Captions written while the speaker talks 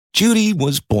Judy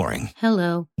was boring.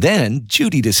 Hello. Then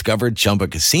Judy discovered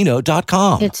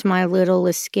ChumbaCasino.com. It's my little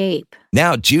escape.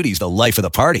 Now Judy's the life of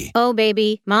the party. Oh,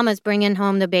 baby, mama's bringing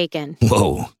home the bacon.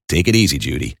 Whoa, take it easy,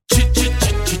 Judy.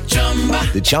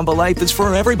 The Chumba life is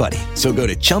for everybody. So go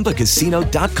to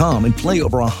ChumbaCasino.com and play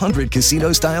over 100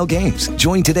 casino-style games.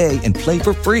 Join today and play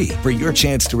for free for your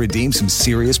chance to redeem some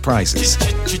serious prizes.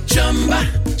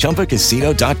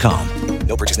 ChumbaCasino.com.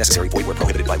 No purchase necessary. Void where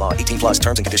prohibited by law. 18+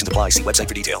 terms and conditions apply. See website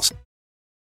for details.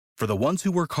 For the ones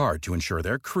who work hard to ensure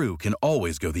their crew can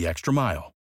always go the extra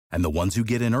mile, and the ones who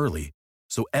get in early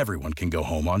so everyone can go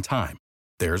home on time,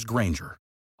 there's Grainger,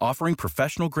 offering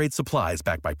professional-grade supplies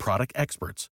backed by product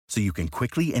experts so you can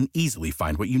quickly and easily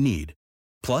find what you need.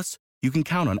 Plus, you can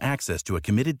count on access to a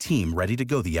committed team ready to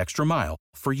go the extra mile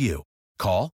for you.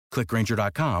 Call, click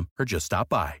Grainger.com, or just stop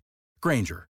by.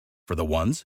 Grainger, for the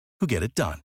ones who get it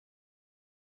done.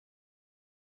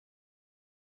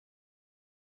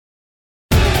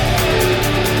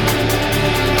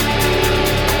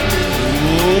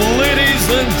 Ladies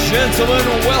and gentlemen,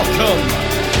 welcome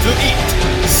to Eat,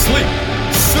 Sleep,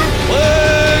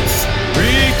 Suplex,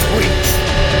 Retweet.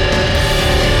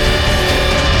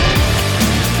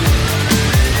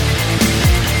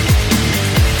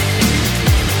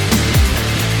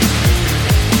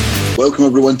 Welcome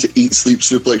everyone to Eat, Sleep,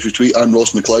 Suplex, Retweet. I'm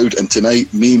Ross McLeod, and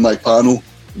tonight, me and my panel,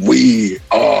 we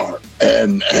are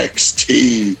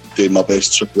NXT. Doing my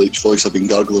best Triple H voice. I've been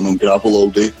gargling on gravel all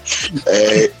day.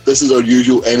 This is our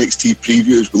usual NXT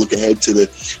preview as we look ahead to the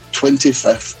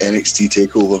 25th NXT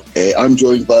TakeOver. I'm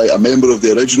joined by a member of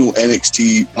the original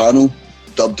NXT panel,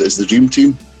 dubbed as the Dream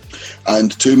Team,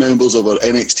 and two members of our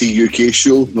NXT UK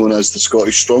show, known as the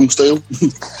Scottish Strong Style.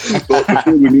 But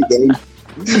before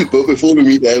we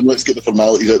meet them, let's get the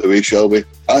formalities out of the way, shall we?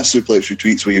 At Suplex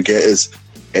Retweets, where you get us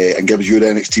and give us your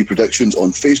NXT predictions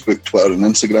on Facebook, Twitter and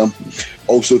Instagram.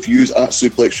 Also, if you use at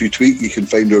Suplex Retweet, you can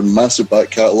find our massive back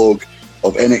catalogue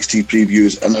of NXT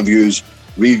previews, interviews,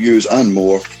 reviews and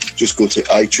more. Just go to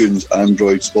iTunes,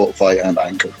 Android, Spotify and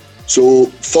Anchor. So,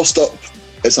 first up,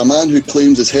 it's a man who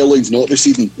claims his hairline's not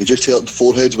receding. He just heard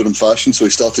foreheads were in fashion, so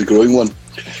he started growing one.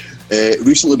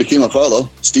 Recently became a father,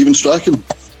 Stephen Strachan.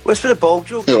 What's with the bald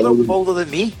joke? You're not balder than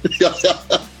me.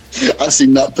 I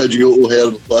seen that Pidgeotto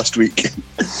hair last week.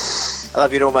 I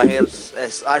love, you know, my hair's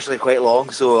it's actually quite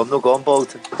long, so I'm not gone bald.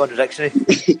 Contradictory.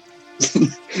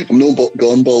 I'm not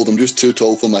gone bald, I'm just too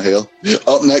tall for my hair.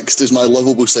 Up next is my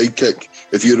lovable sidekick.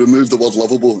 If you remove the word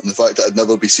lovable and the fact that I'd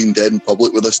never be seen dead in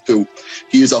public with this tool,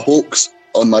 he is a hoax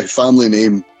on my family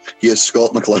name. He is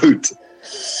Scott McLeod.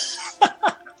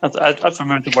 I've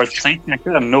removed the word psychic.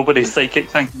 I'm nobody's psychic.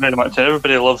 Thank you very much.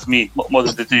 Everybody loves me more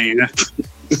than they do you.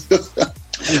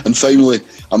 And finally,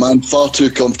 a man far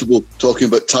too comfortable talking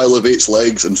about Tyler Bates'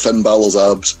 legs and Finn Balor's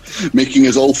abs, making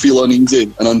us all feel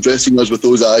uneasy and undressing us with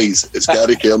those eyes. It's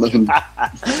Gary Kernan.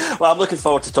 Well, I'm looking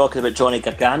forward to talking about Johnny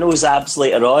Gargano's abs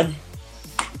later on.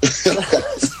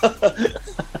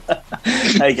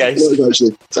 Hi guys.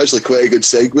 It's actually quite a good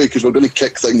segue because we're going to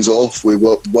kick things off with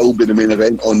what will be the main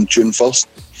event on June 1st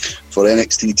for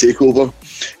NXT TakeOver.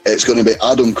 It's going to be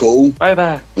Adam Cole.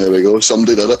 Bye. There we go,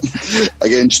 somebody did it.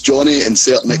 Against Johnny,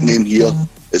 insert nickname here.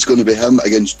 It's going to be him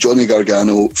against Johnny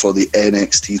Gargano for the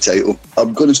NXT title.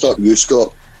 I'm going to start with you,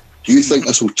 Scott. Do you think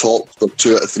this will top the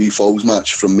 2 out of 3 falls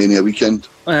match from Mania weekend?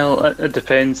 Well, it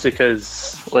depends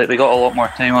because they got a lot more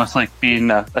time on being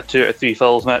a 2 out of 3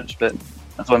 falls match, but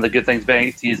that's one of the good things about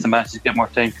NXT is the matches get more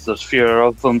time because there's fewer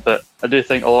of them. But I do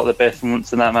think a lot of the best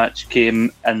moments in that match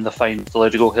came in the final to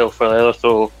let it go hell for leather,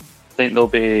 so I think they'll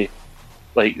be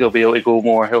able to go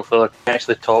more hell for leather,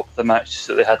 actually top the match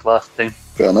that they had last time.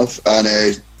 Fair enough. And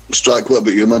Strack, what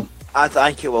about you, man? I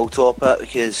think it will top it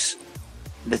because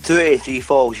the 2 out of 3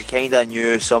 falls, you kind of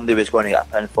knew somebody was going to get a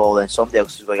pinfall, then somebody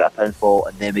else was going to get a pinfall,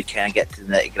 and then we kind of get to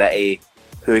the nitty gritty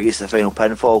who gets the final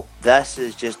pinfall. This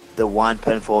is just the one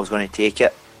pinfall is going to take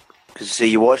it. Because say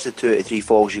you watch the 2 out of 3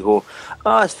 falls, you go,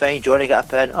 oh, it's fine, Johnny got a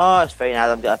pin. Oh, it's fine,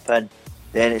 Adam got a pin.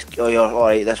 Then it's, oh, you're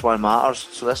alright, this one matters.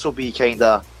 So this will be kind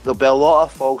of, there'll be a lot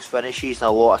of false finishes and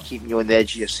a lot of keeping you on the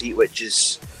edge of your seat, which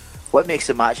is what makes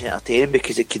the match entertaining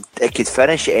because it could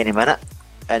finish at any minute.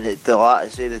 And the 2 out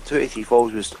of 3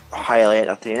 falls was highly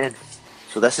entertaining.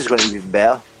 So this is going to be even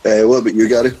better. What about you,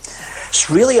 Gary? It's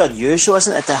really unusual,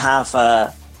 isn't it, to have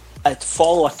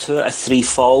follow a 2 out of 3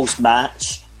 falls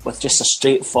match with just a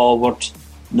straightforward,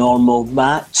 normal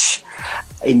match.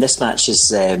 And this match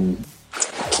is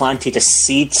planted a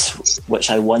seed, which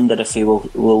I wonder if it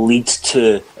will lead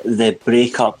to the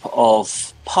breakup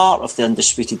of part of the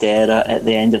Undisputed Era at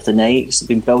the end of the night. It's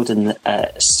been building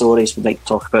stories we might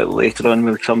talk about later on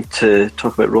when we come to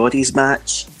talk about Roddy's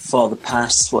match. for the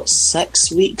past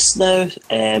 6 weeks now.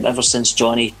 Ever since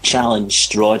Johnny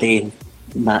challenged Roddy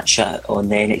match on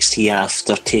the NXT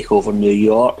after TakeOver New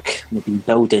York, we've been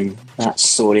building that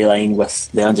storyline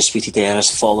with the Undisputed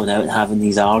Era's falling out and having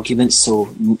these arguments.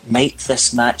 So might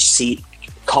this match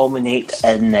culminate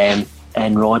in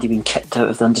Roddy being kicked out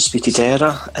of the Undisputed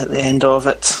Era at the end of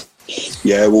it?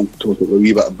 Yeah, we'll talk a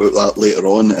wee bit about that later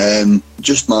on.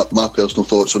 Just my personal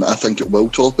thoughts on it. I think it will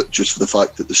top it, just for the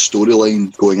fact that the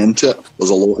storyline going into it, there's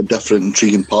a lot of different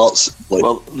intriguing parts. Like,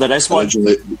 well, there is one.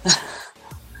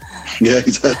 Yeah,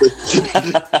 exactly.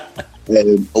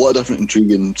 A lot of different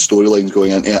intriguing storylines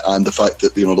going into it, and the fact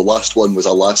that, the last one was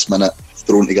a last-minute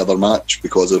thrown together match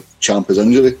because of Ciampa's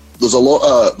injury.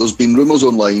 There's been rumours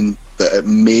online that it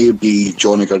may be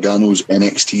Johnny Gargano's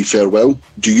NXT farewell.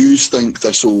 Do you think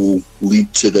this will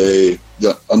lead to the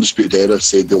Undisputed Era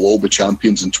said they'll all be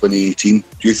champions in 2018?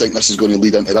 Do you think this is going to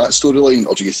lead into that storyline,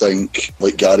 or do you think,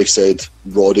 like Gary said,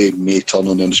 Roddy may turn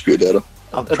on the Undisputed Era?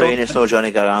 I'm praying it's not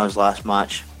Johnny Gargano's last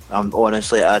match.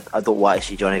 Honestly, I don't want to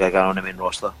see Johnny Gargano on the main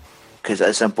roster, because it's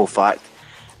a simple fact.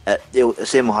 The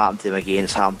same will happen to him again.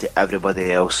 It's happened to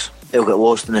everybody else. He'll get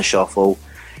lost in the shuffle.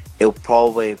 He'll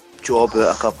probably job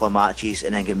out a couple of matches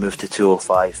and then get moved to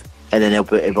 205, and then he'll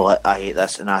be like, I hate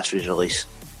this, and ask for his release.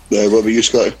 Yeah, what about you,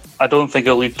 Scotty? I don't think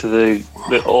it'll lead to the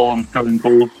all-in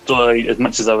Gold story as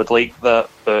much as I would like that,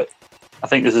 but I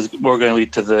think this is more going to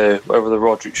lead to whatever the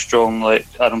Roderick Strong, like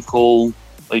Adam Cole,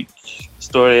 like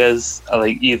story is. I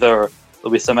think either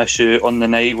there'll be some issue on the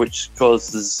night which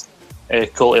causes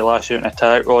Cole to lash out and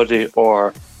attack Roddy,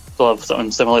 or they'll have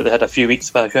something similar like they had a few weeks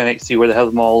back on NXT where they had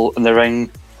them all in the ring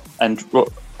and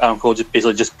Adam Cole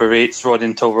just berates Roddy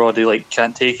until Roddy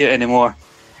can't take it anymore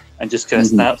and just kind of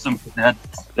snaps him.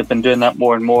 They've been doing that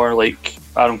more and more. Like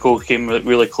Adam Cole came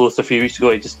really close a few weeks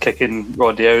ago, just kicking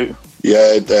Roddy out.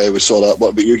 Yeah, we saw that.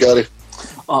 What about you, Gary?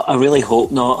 I really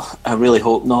hope not.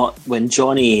 When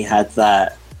Johnny had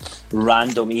that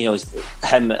random, him,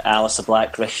 Aleister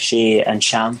Black, Ricochet and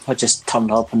Ciampa just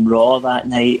turned up on Raw that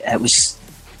night, his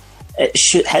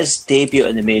debut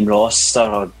in the main roster,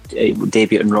 or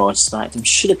debut in Raw and SmackDown,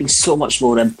 should have been so much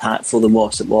more impactful than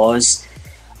what it was.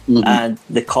 And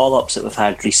the call-ups that we've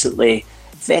had recently,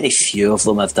 very few of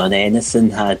them have done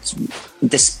anything.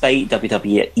 Despite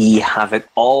WWE having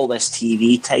all this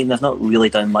TV time, they've not really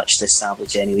done much to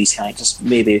establish any of these characters,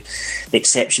 maybe the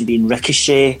exception being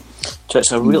Ricochet.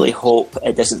 So I really hope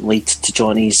it doesn't lead to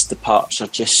Johnny's departure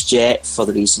just yet, for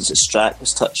the reasons that Strack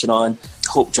was touching on.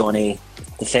 Hope Johnny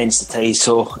defends the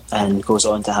title and goes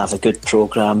on to have a good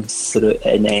programme through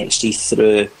in NXT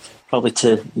through probably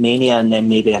to Mania, and then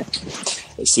maybe I'd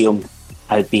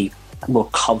be more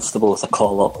comfortable with a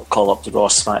call up to Raw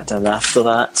SmackDown after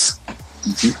that.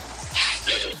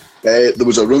 There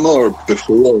was a rumour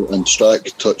before, and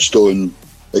Strack touched on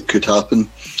it could happen,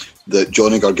 that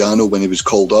Johnny Gargano, when he was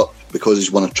called up, because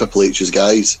he's one of Triple H's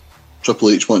guys, Triple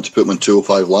H wanted to put him on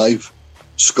 205 Live.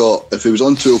 Scott, if he was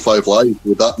on 205 Live,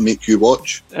 would that make you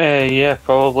watch? Yeah,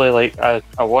 probably. I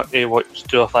want to watch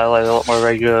 205 Live a lot more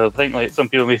regular. I think some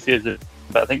people may say that,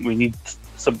 but I think we need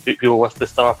some people with the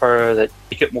star power that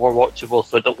make it more watchable,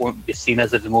 so it won't be seen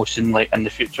as a demotion in the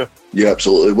future. Yeah,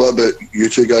 absolutely. What about you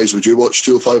two guys? Would you watch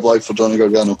 205 Live for Johnny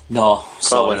Gargano? No,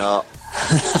 probably not.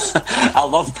 I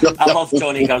love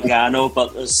Johnny Gargano,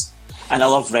 and I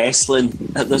love wrestling.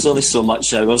 There's only so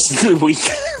much hours in the week.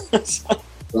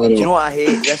 Do you know what I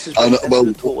hate? This is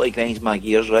totally grinds my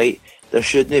gears, right? There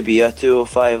shouldn't be a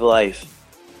 205 Live,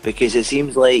 because it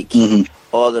seems like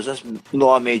there's this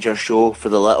not a major show for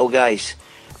the little guys,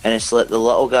 and it's like the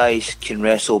little guys can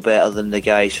wrestle better than the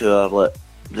guys who are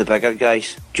the bigger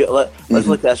guys. Let's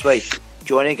look this way: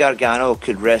 Johnny Gargano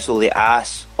could wrestle the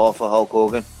ass off of Hulk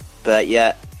Hogan, but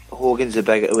yet Hogan's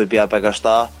would be a bigger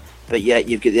star. But yet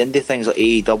you've got the indie things like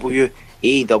AEW.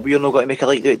 AEW are not got to make a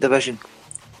lightweight division.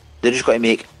 They just got to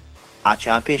make a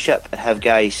championship and have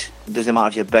guys, it doesn't matter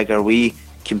if you're big or wee,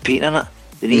 competing in it.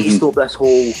 They need to stop this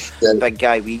whole big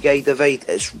guy, wee guy divide.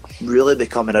 It's really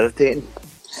becoming irritating.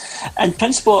 In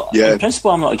principle,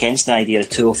 I'm not against the idea of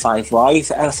 205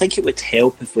 Live. I think it would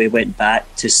help if we went back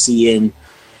to seeing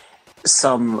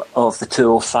some of the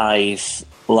 205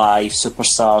 Live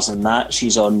superstars and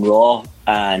matches on Raw,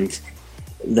 and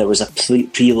there was a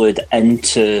prelude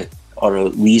into, or a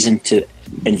reason to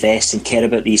invest and care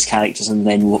about these characters, and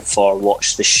then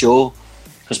watch the show.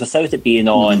 Because without it being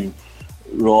on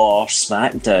Raw or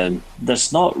SmackDown,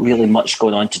 there's not really much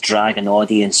going on to drag an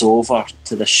audience over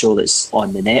to the show that's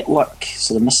on the network.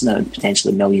 So they're missing out on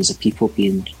potentially millions of people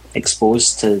being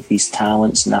exposed to these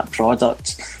talents and that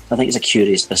product. I think it's a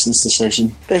curious business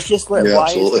decision. But it's just like, Yeah, why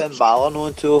absolutely. is Finn Balor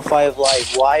on 205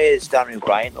 Live? Why is Daniel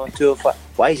Bryan on 205?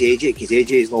 Why is AJ? Because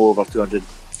AJ is no over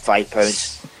 205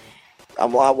 pounds.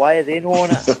 And why are they not on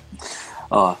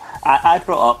it? I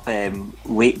brought up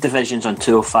weight divisions on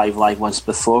 205 Live once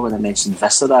before when I mentioned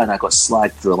Viscera, and I got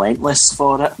slagged relentless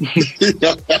for it.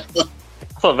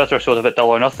 I thought Viscera showed a bit dull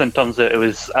or nothing in terms of it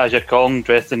was Aja Kong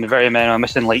dressed in the very man I'm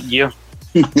missing light year.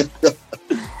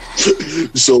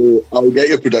 So I'll get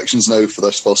your predictions now for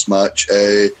this first match.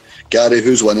 Gary,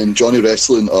 who's winning? Johnny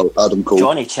Wrestling or Adam Cole?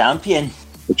 Johnny Champion.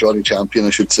 The Johnny Champion, I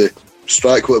should say.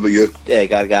 Strike, what about you? Yeah,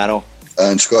 Gargano.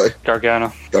 And Scotty?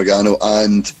 Gargano.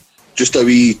 And just a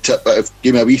wee tip,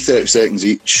 give me a wee 30 seconds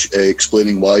each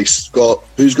explaining why. Scott,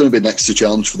 who's going to be next to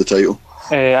challenge for the title?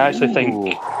 I actually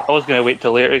think I was going to wait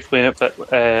till later to explain it,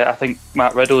 but I think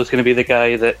Matt Riddle is going to be the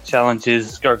guy that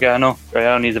challenges Gargano.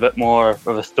 Gargano needs a bit more of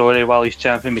a story while he's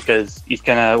champion because he's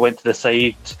kind of went to the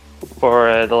side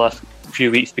for the last few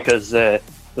weeks because the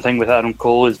thing with Adam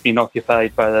Cole has been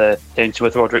occupied by the tension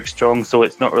with Roderick Strong, so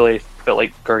it's not really felt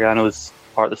like Gargano's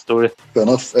part of the story. Fair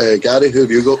enough. Gary, who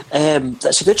have you got?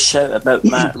 That's a good shout about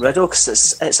Matt Riddle because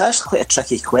it's actually quite a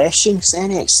tricky question because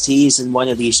NXT is in one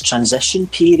of these transition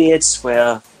periods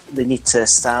where they need to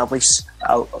establish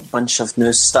a bunch of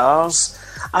new stars.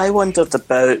 I wondered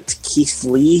about Keith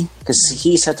Lee because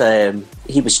he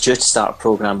was due to start a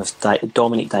program with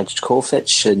Dominic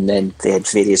Dijakovic and then they had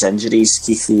various injuries.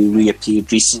 Keith Lee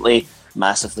reappeared recently,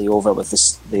 massively over with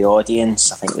the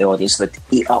audience. I think the audience would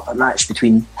eat up a match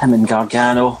between him and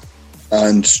Gargano.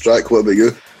 And Strike, what about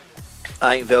you?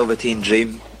 I think Velveteen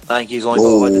Dream. I think he's only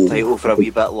going to win the title for a wee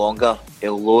bit longer.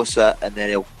 He'll lose it and then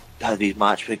he'll have his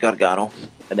match with Gargano.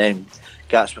 And then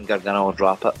that's when Gargano will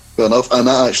drop it. Fair enough. And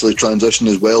that actually transitioned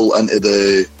as well into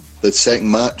the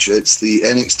second match. It's the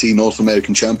NXT North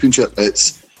American Championship.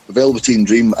 It's Velveteen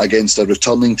Dream against a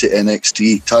returning to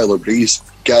NXT Tyler Breeze.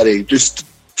 Gary, just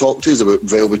talk to us about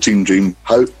Velveteen Dream.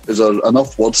 How is there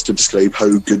enough words to describe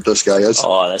how good this guy is?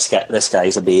 Oh, this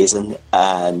guy's amazing,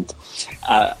 and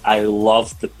I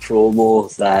love the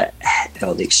promo that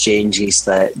the exchanges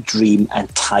that Dream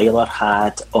and Tyler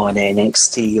had on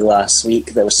NXT last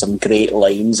week. There were some great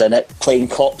lines in it. Playing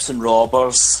cops and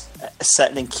robbers,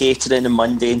 sitting in catering on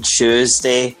Monday and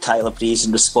Tuesday. Tyler Breeze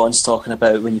in response talking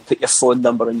about when you put your phone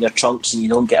number in your trunks and you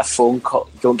don't get a phone call,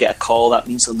 you don't get a call. That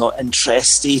means they're not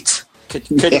interested.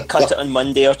 Couldn't cut it on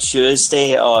Monday or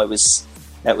Tuesday. Oh, it was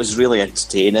really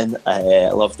entertaining. I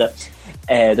loved it.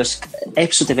 There's an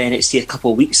episode of NXT a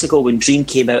couple of weeks ago when Dream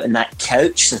came out on that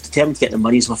couch. They're determined to get their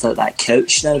money's worth out of that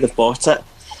couch now. They've bought it.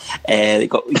 They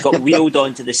got wheeled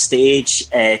onto the stage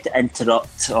to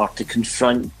interrupt or to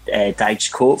confront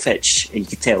Dijakovic. You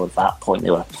could tell at that point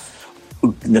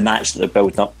the match that they're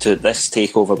building up to this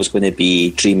takeover was going to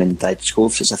be Dream and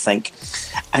Dijakovic, I think,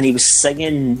 and he was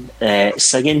singing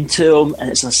to him, and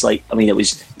it's just like, I mean,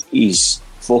 his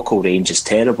vocal range is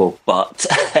terrible, but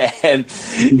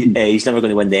he's never going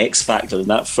to win the X Factor on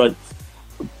that front.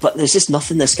 But there's just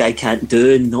nothing this guy can't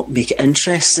do and not make it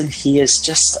interesting. He's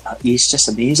just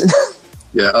amazing.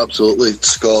 Yeah, absolutely.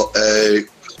 Scott,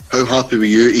 how happy were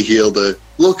you to hear the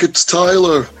 "Look, it's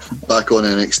Tyler" back on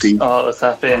NXT? Oh, that's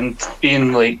happy. And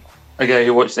being like a guy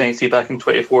who watched NXT back in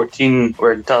 2014,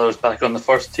 where Tyler was back on the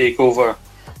first takeover,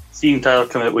 seeing Tyler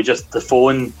come out with just the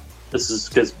phone. This is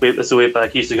because this is way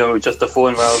back. He used to go with just a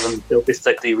phone rather than the selfie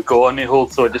stick that he would go on and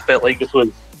hold. So it just felt like this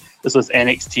was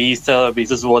NXT's Tyler Breeze.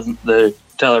 This wasn't the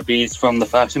Tyler Breeze from the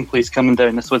Fashion Place coming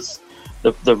down. This was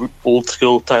the old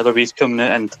school Tyler Breeze coming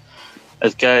out. And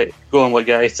as what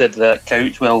Guy said, that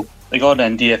couch, well, they got it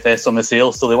in DFS on the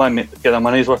sale, so they want to get their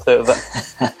money's worth out of it.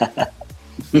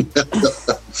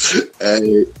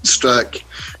 Strack,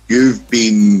 you've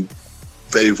been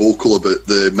very vocal about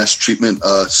the mistreatment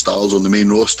of stars on the main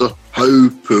roster. How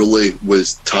poorly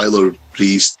was Tyler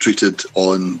Breeze treated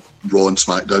on Raw and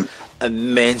SmackDown?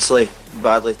 Immensely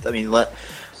badly. I mean,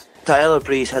 Tyler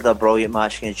Breeze had a brilliant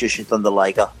match against Jushin Thunder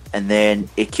Liger, and then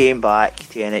he came back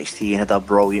to NXT and had a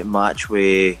brilliant match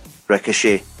with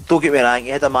Ricochet. Don't get me wrong, he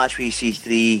had a match with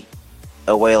EC3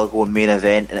 a while ago in main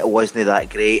event, and it wasn't that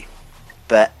great.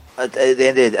 But at the end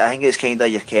of the day, I think it's kind of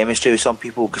your chemistry with some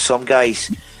people, because some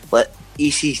guys, like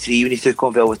EC3 when he took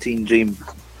on Velveteen Dream,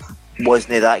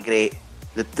 wasn't that great.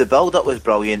 The build-up was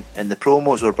brilliant and the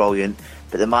promos were brilliant,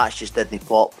 but the match just didn't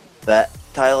pop. But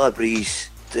Tyler Breeze,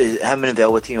 him and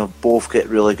Velveteen have both got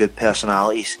really good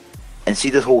personalities, and see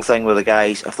this whole thing with the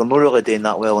guys, if they're not really doing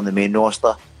that well on the main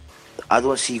roster, I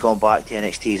don't see going back to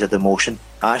NXT as a demotion.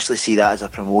 I actually see that as a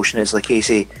promotion. It's like, hey,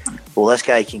 say, well, this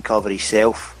guy can cover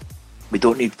himself, We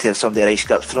don't need to have somebody write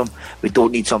scripts for him. We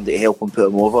don't need somebody to help him put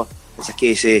him over. It's a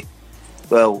case of,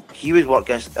 well, he would work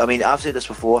against... I mean, I've said this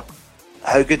before.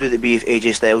 How good would it be if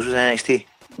AJ Styles was in NXT?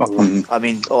 I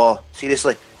mean,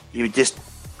 seriously, you would just...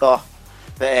 But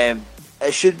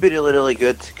it should be really, really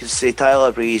good, because say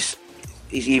Tyler Breeze,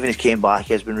 even as came back,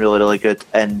 he has been really, really good.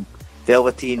 And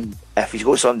Velveteen, if he's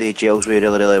got somebody who gels with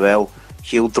really, really well,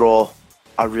 he'll draw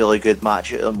a really good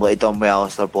match at him, like he done with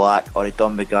Aleister Black or he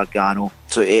done with Gargano.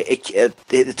 So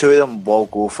the two of them will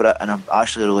go for it, and I'm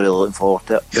actually really, really looking forward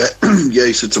to it. Yeah,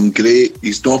 he's had some great...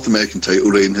 His North American title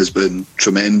reign has been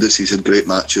tremendous. He's had great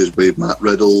matches with Matt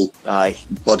Riddle,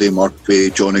 Buddy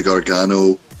Murphy, Johnny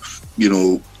Gargano. You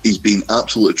know, he's been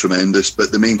absolutely tremendous.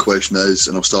 But the main question is,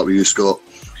 and I'll start with you, Scott,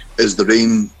 is the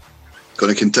reign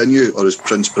going to continue, or is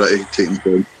Prince Pretty taking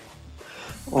down?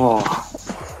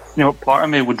 You know, part of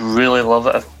me would really love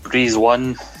it if Breeze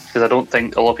won, because I don't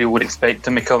think a lot of people would expect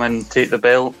him to come in and take the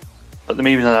belt. But the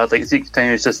main reason I'd like to take the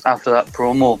time is just after that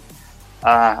promo,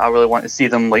 I really want to see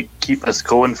them like keep us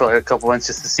going for like a couple of months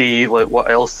just to see like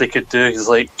what else they could do. Because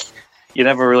like you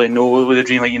never really know with the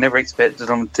Dream, like you never expected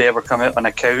them to ever come out on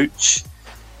a couch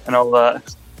and all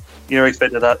that. You never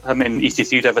expected that him and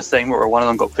EC3 to have a thing where one of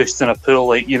them got pushed in a pool.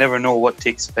 Like you never know what to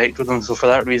expect with them. So for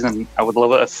that reason, I would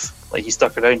love it if like he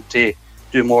stuck around to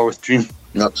do more with Dream.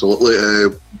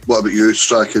 Absolutely. What about you,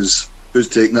 Strack? Who's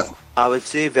taking it? I would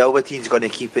say Velveteen's going to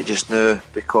keep it just now,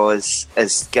 because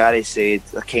as Gary said,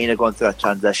 they're kind of going through a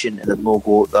transition and they've no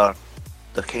got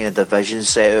their kind of division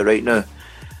set out right now.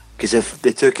 Because if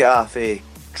they took it off a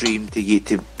Dream to get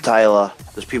to Tyler,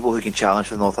 there's people who can challenge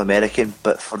for North American,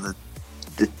 but for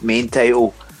the main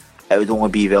title it would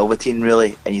only be Velveteen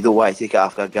really, and you don't want to take it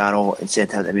off Gargano and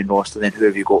send him to the main roster, then who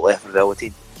have you got left for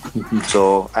Velveteen?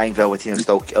 So I think Velveteen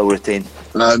will retain.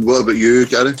 And what about you,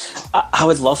 Gary? I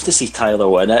would love to see Tyler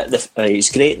win it.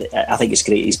 It's great. I think it's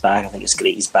great he's back. I think it's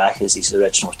great he's back as his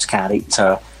original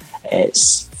character.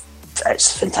 It's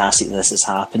fantastic that this has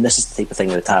happened. This is the type of thing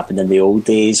that would happen in the old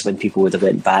days when people would have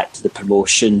went back to the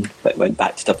promotion, but went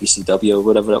back to WCW or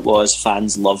whatever it was.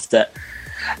 Fans loved it.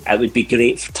 It would be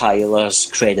great for Tyler's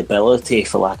credibility,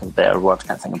 for lack of a better word. I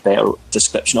can't think of a better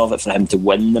description of it, for him to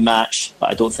win the match, but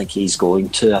I don't think he's going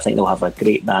to. I think they'll have a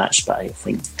great match, but I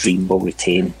think Dream will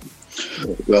retain.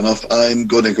 Fair enough. I'm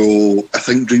going to go, I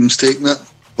think Dream's taking it,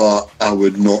 but I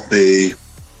would not be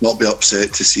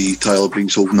upset to see Tyler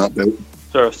Breeze holding that belt.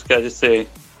 Sure, can I just say,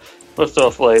 first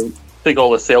off, like, think all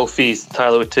the selfies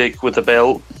Tyler would take with the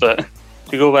belt, but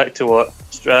to go back to what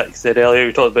Strack said earlier,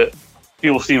 we talked about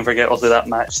people seem to forget also that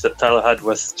match that Tyler had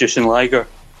with Jushin Liger.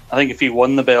 I think if he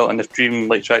won the belt and if Dream,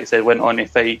 like Track said, went on to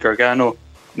fight Gargano,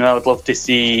 I would love to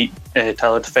see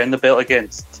Tyler defend the belt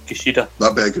against Kushida.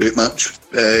 That'd be a great match.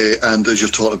 And as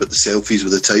you're talking about the selfies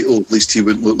with the title, at least he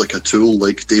wouldn't look like a tool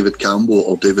like David Campbell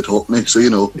or David Hockney, so you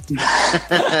know.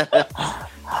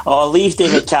 Leave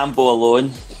David Campbell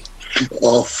alone.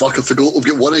 Oh, fuck, I forgot we've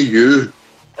got one of you.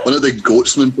 One of the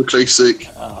goatsmen, for Christ's sake.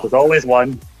 There's always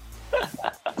one.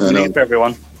 For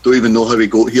everyone. Don't even know how we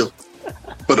got here.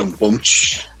 But I'm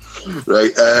bunch.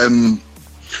 Right.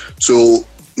 So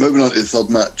moving on to the third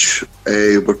match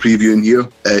we're previewing here.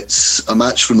 It's a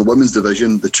match from the women's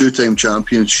division. The two-time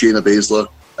champion Shayna Baszler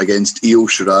against Io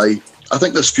Shirai. I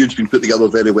think this feud's been put together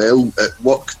very well. It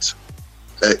worked.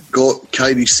 It got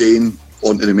Kairi Sane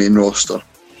onto the main roster,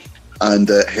 and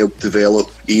it helped develop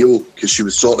Io, because she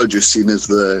was sort of just seen as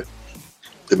the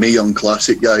Mae Young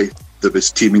Classic guy that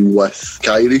was teaming with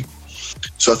Kairi.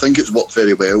 So I think it's worked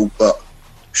very well, but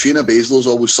Shayna Baszler's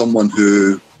always someone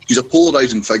who, she's a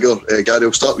polarising figure. Gary,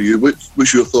 I'll start with you.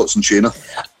 What's your thoughts on Shayna?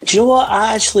 Do you know what?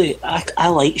 I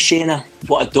like Shayna.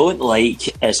 What I don't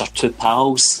like is her two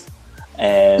pals.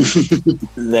 I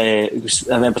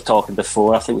remember talking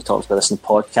before, I think we talked about this in the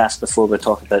podcast before, we were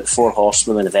talking about the four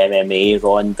horsewomen of MMA,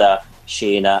 Ronda,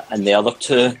 Shayna and the other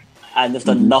two. And they've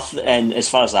done nothing, and as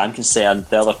far as I'm concerned,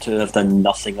 the other two have done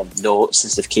nothing of note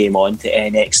since they've came on to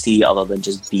NXT other than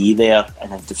just be there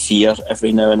and interfere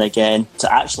every now and again. So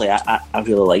actually, I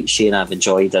really like Shayna. I've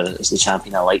enjoyed her as the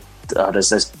champion. I like her as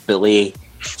this bully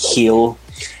heel.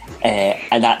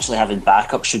 And actually having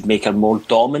backup should make her more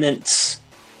dominant,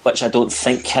 which I don't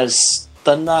think has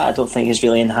done that. I don't think has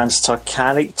really enhanced her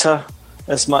character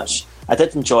as much. I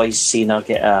did enjoy seeing her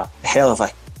get a hell of a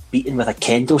beaten with a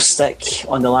kendo stick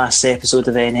on the last episode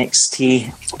of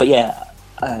NXT. But yeah,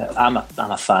 I'm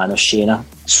a fan of Shayna.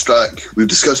 Strack, we've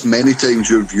discussed many times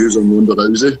your views on Ronda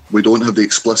Rousey. We don't have the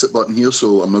explicit button here,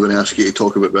 so I'm not going to ask you to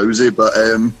talk about Rousey, but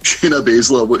Shayna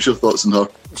Baszler, what's your thoughts on her?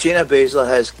 Shayna Baszler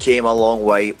has came a long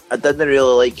way. I didn't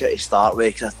really like her to start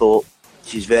with, because I thought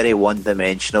she's very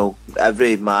one-dimensional.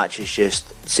 Every match is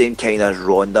just same kind as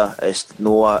Ronda. It's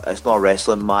not a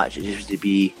wrestling match. It just to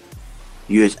be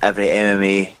use every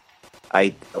MMA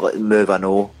move I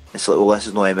know. It's like, well, this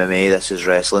is no MMA, this is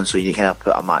wrestling, so you kind of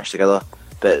put a match together.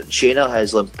 But Shayna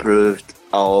has improved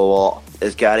a lot.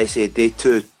 As Gary said, they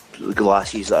two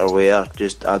glasses that are wear,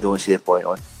 just I don't see the point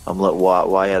on. I'm like,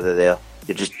 why are they there?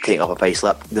 You're just taking up a pay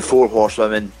slip. The 4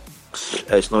 horsewomen,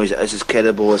 it's as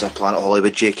credible as a Planet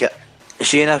Hollywood jacket.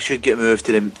 Shayna should get moved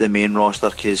to the main roster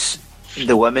because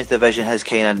the women's division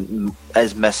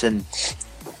is missing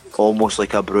almost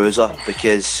like a bruiser,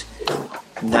 because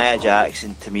Nia Jax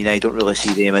and Tamina, I don't really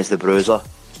see them as the bruiser,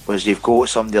 whereas you've got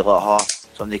somebody like her,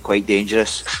 somebody quite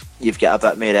dangerous, you've got a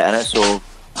bit more in it. So,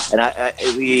 and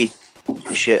Io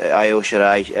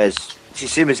Shirai is,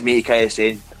 she's same as me, kind of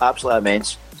saying, absolutely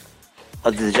immense.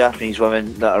 The Japanese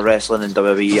women that are wrestling in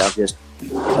WWE are just,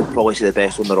 I'd probably say the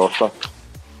best on the roster.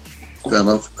 Fair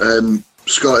enough.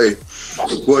 Scotty,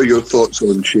 what are your thoughts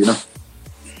on Shayna?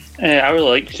 I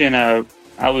really like Shayna.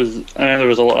 I know there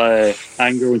was a lot of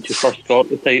anger when she first got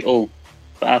the title,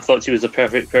 but I thought she was the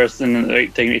perfect person at the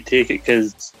right time to take it,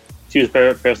 because she was the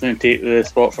perfect person to take the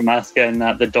spot from Asuka and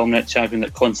that the dominant champion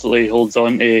that constantly holds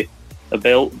on to a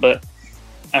belt. But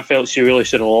I felt she really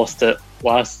should have lost it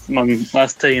last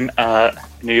time at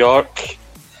New York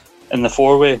in the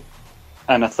 4-way,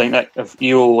 and I think that if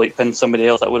Io pinned somebody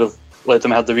else, that would have let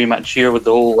them have the rematch here with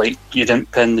the whole you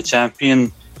didn't pin the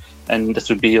champion. And this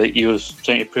would be Io's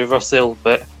trying to prove herself,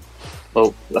 but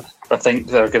well, I think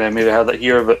they're going to maybe have that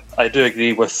here. But I do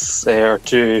agree with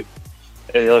the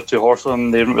other 2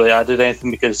 horsewomen. They haven't really added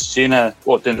anything, because Shayna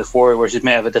walked into 4 where she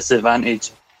might have a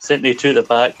disadvantage, sent the 2 at the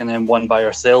back and then won by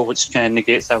herself, which kind of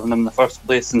negates having them in the first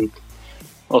place. And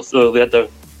also they had a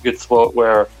good spot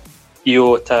where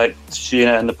Io attacked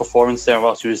Shayna in the performance center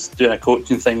while she was doing a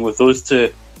coaching thing with those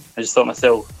 2. I just thought to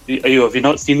myself, Io, have you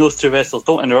not seen those 2 wrestlers?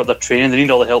 Don't interrupt their training. They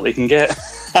need all the help they can get.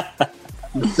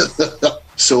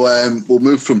 So we'll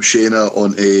move from Shayna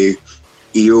on to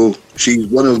Io. She's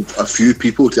one of a few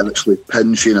people to actually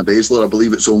pin Shayna Baszler. I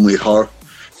believe it's only her,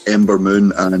 Ember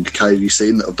Moon and Kairi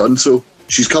Sane that have done so.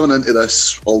 She's coming into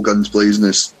this all guns blazing,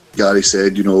 as Gary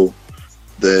said,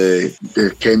 the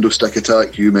kendo stick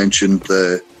attack. You mentioned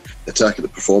the attack at the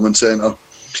Performance Centre.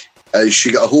 Has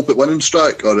she got a hope at winning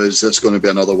streak, or is this going to be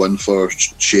another win for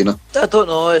Shayna? I don't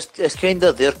know. It's kind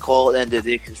of their call at the end of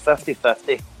the day, because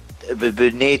 50-50. It would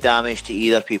be no damage to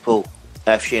either people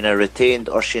if Shayna retained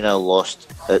or Shayna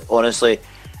lost. Honestly,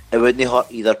 it wouldn't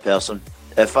hurt either person.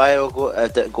 If I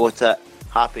go to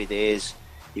happy days,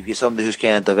 you've got somebody who's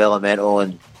kind of developmental,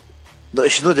 and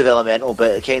she's not developmental,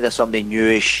 but kind of somebody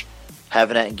newish,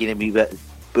 having it and getting a wee bit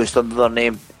boost under their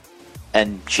name,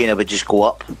 and Shayna would just go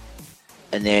up.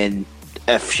 And then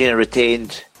if Shayna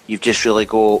retained, you've just really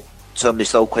got somebody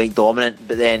still quite dominant.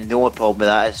 But then the only problem with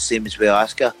that is the same as with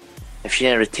Asuka. If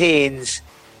Shayna retains,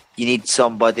 you need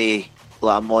somebody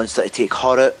like a monster to take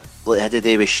her out. Like did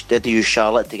they use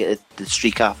Charlotte to get the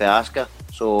streak off of Asuka?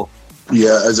 So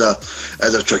yeah, as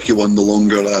a tricky one. The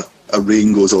longer a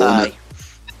reign goes on,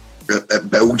 it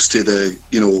builds to the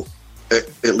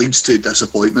it leads to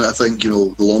disappointment. I think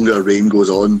the longer a reign goes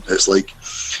on, it's like,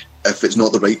 if it's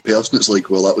not the right person, it's like,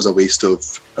 well, that was a waste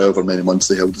of however many months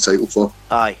they held the title for.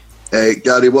 Aye.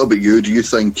 Gary, what about you? Do you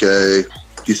think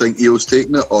Io's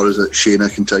taking it, or is it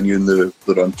Shayna continuing the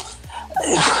run?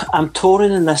 I'm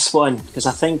torn in this one, because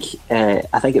I think it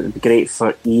would be great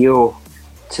for Io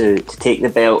to take the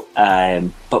belt.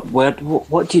 But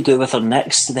what do you do with her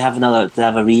next? Do they have a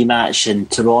rematch in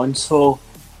Toronto?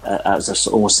 As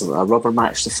almost a rubber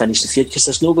match to finish the feud, because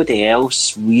there's nobody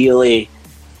else really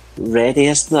ready,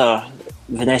 is there?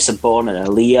 Vanessa Bourne and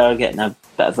Aaliyah getting a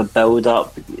bit of a build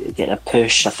up, getting a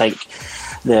push. I think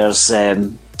there's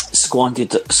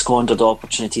squandered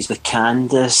opportunities with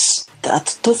Candice. I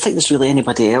don't think there's really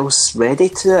anybody else ready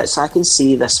to it, so I can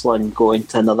see this one going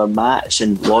to another match,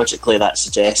 and logically that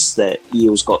suggests that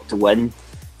Io's got to win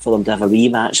for them to have a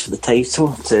rematch for the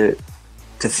title to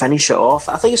finish it off.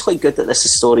 I think it's quite good that this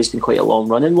story's been quite a long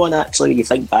running one, actually, when you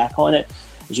think back on it.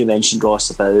 As you mentioned,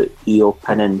 Ross, about Io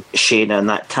pinning Shayna in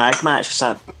that tag match.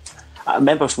 I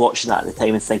remember watching that at the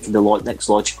time and thinking the next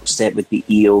logical step would be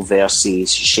Io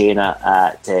versus Shayna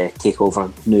at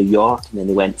TakeOver New York, and then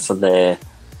they went for the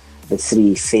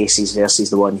 3 faces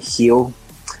versus the 1 heel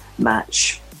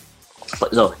match.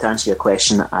 But no, to answer your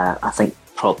question, I think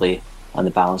probably on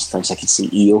the balance of things, I could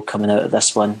see Io coming out of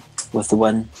this one. with the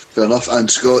win. Fair enough. And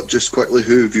Scott, just quickly,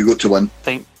 who have you got to win? I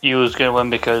think Io's going to win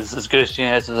because as good as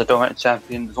Shane is as a dominant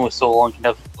champion, there's only so long you can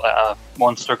have like, a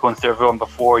monster going through everyone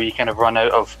before you kind of run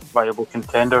out of viable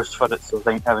contenders for it. So I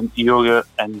think having Io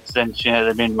and then Shane at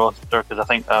the main roster, because I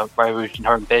think the rivalry between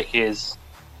her and Becky is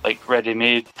like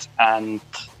ready-made, and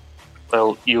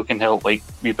well, Io can help like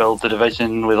rebuild the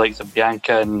division with like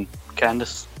Bianca and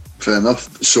Candice. Fair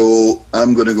enough. So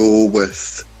I'm going to go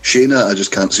with Shayna. I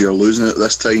just can't see her losing it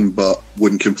this time, but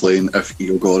wouldn't complain if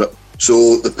Io got it.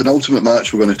 So the penultimate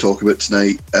match we're going to talk about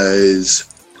tonight is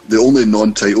the only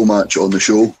non-title match on the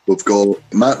show. We've got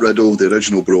Matt Riddle, the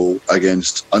original Bro,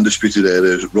 against Undisputed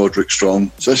Era's Roderick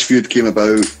Strong. So this feud came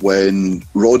about when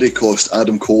Roddy cost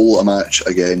Adam Cole a match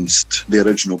against the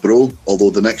original Bro,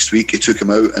 although the next week he took him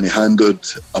out and he handed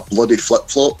a bloody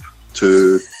flip-flop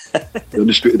to the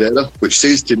Undisputed Era, which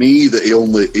says to me that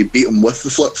he beat him with the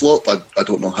flip-flop. I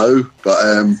don't know how,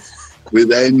 but we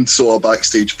then saw a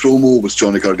backstage promo with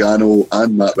Johnny Gargano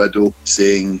and Matt Riddle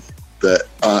saying that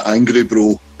Angry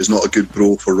Bro is not a good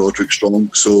bro for Roderick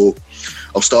Strong. So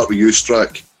I'll start with you,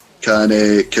 Strack.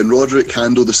 Can Roderick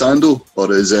handle the sandal,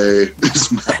 or is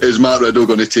Matt Riddle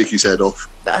going to take his head off?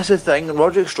 That's the thing.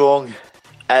 Roderick Strong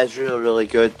is really, really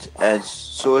good, and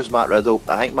so is Matt Riddle.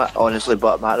 I think Matt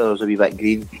Riddle's a wee bit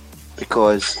green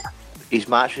because his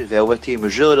match with Velveteen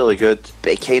was really, really good,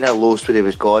 but he kind of lost when he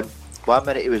was gone. 1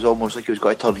 minute he was almost like he was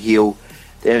going to turn heel,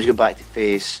 then he was going back to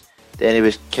face, then he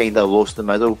was kind of lost in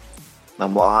the middle.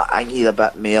 And I need a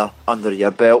bit more under your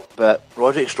belt. But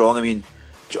Roderick Strong, I mean,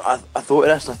 I thought of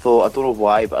this, I don't know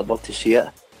why, but I'd love to see it.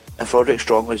 If Roderick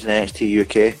Strong was in NXT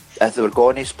UK, if they were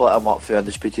going to split him up for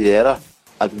Undisputed Era,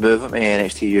 I'd move him to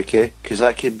NXT UK, because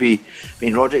that could be, I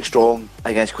mean, Roderick Strong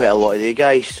against quite a lot of the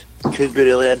guys could be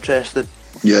really interesting.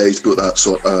 Yeah, he's got that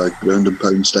sort of ground and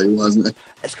pound style, hasn't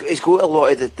he? He's got a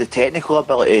lot of the technical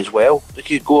ability as well. They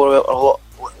could go a lot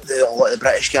of the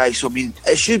British guys. So I mean,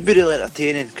 it should be really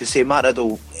entertaining, because say Matt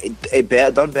Riddle, he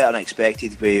done better than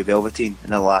expected with Velveteen in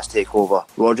the last takeover.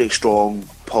 Roderick Strong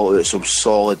pulled out some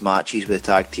solid matches with the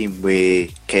tag team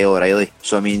with Kyle O'Reilly.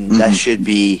 So I mean, this should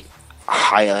be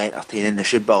highly entertaining. There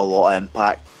should be a lot of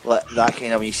impact. Like that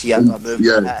kind of, when you see a move,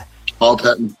 yeah, hard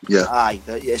hitting, yeah. Aye,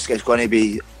 it's going to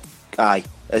be. Aye,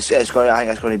 it's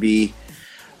going to be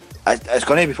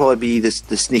probably be the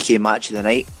sneaky match of the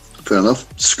night. Fair enough.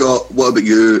 Scott, what about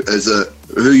you?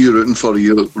 Who are you rooting for? Are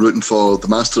you rooting for the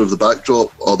master of the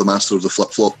backdrop or the master of the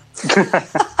flip-flop?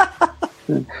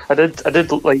 I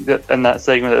did like that in that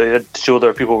segment that they did show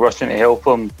there were people rushing to help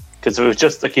him, because it was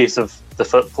just a case of the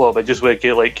flip-flop. I just would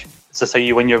get like, it's just how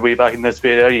you win your way back in this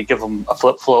area, you give them a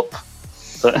flip-flop.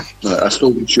 But I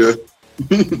still be sure.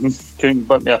 Couldn't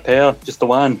butt me a pair, just the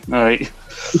one. Alright.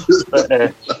 but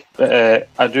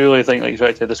I do really think, like you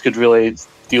said, this could really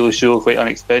steal the show quite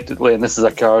unexpectedly, and this is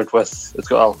a card with, it's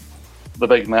got a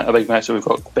big match that we've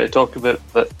got a bit to talk about.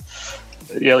 But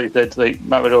yeah, like you said, like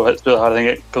Matt Riddle hits really hard. I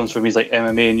think it comes from his like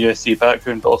MMA and UFC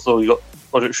background, but also you got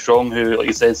Roderick Strong, who, like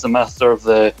you said, is the master of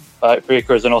the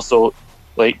backbreakers, and also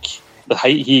like the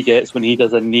height he gets when he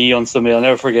does a knee on somebody. I'll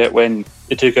never forget when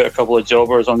they took out a couple of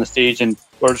jobbers on the stage and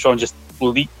Roderick Strong just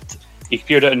leaped. He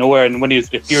appeared out of nowhere, and when he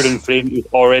appeared in frame, he was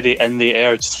already in the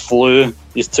air, just flew.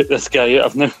 He just took this guy out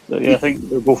of now. Yeah, I think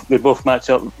they both match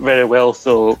up very well,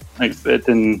 so I'm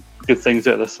expecting good things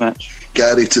out of this match.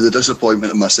 Gary, to the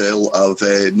disappointment of myself,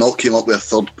 I've not came up with a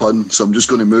third pun, so I'm just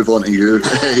going to move on to you.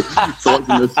 Thoughts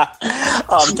on this?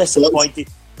 I'm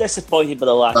disappointed by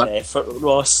the lack of effort,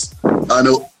 Ross. I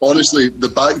know, honestly, the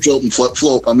backdrop and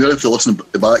flip-flop, I'm going to have to listen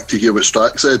back to hear what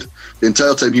Strack said. The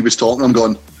entire time he was talking, I'm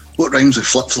going, what rhymes with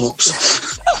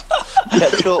flip-flops?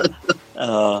 No,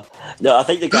 I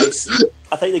think the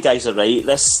guys are right.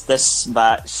 This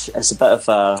match is a bit of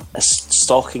a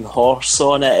stalking horse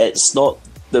on it. It's not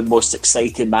the most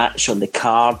exciting match on the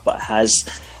card, but has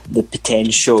the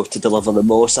potential to deliver the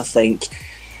most. I think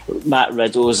Matt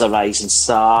Riddle is a rising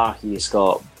star. He's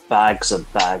got bags of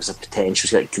potential.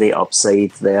 He's got great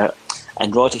upside there.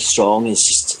 And Roddy Strong is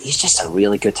just a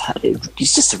really good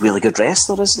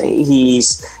wrestler, isn't he?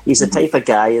 He's the type of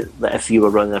guy that if you were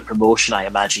running a promotion, I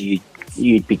imagine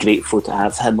you'd be grateful to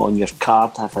have him on your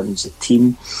card, to have him as a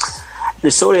team. The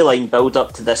storyline build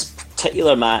up to this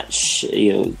particular match,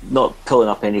 not pulling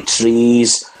up any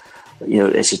trees.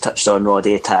 As you touched on,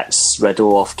 Roddy attacks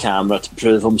Riddle off camera to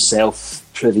prove himself,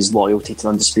 prove his loyalty to the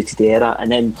Undisputed Era.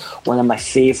 And then one of my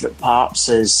favourite parts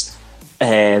is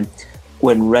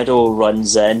when Riddle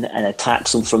runs in and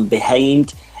attacks him from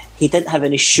behind. He didn't have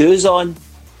any shoes on,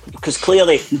 because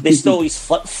clearly they stole his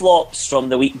flip-flops from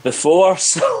the week before.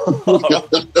 So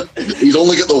He's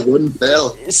only got the one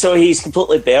pair. So he's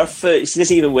completely barefoot. He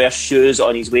doesn't even wear shoes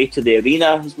on his way to the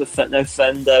arena, as we've now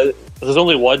found out. There's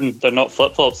only one. They're not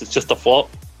flip-flops. It's just a flop.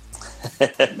 Well,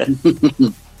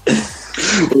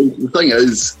 the thing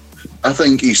is, I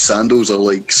think his sandals are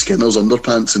like Skinner's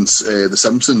underpants in The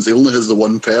Simpsons. He only has the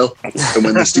one pair, and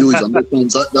when they steal his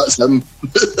underpants, that's him.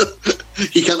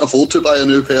 He can't afford to buy a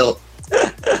new pair.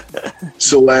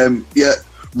 So,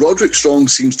 Roderick Strong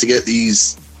seems to get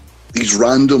these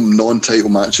random non-title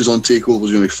matches on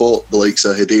takeovers. He fought the likes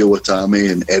of Hideo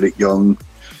Itami and Eric Young.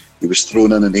 He was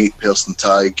thrown in an 8-person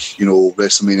tag,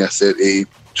 WrestleMania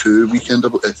 32 weekend,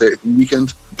 33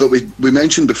 weekend. But we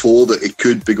mentioned before that it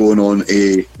could be going on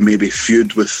a maybe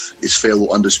feud with his fellow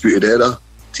Undisputed Era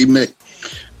teammate.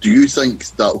 Do you think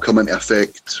that will come into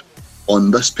effect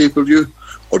on this pay-per-view?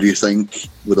 Or do you think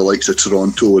with the likes of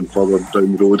Toronto and further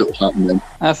down the road it will happen then?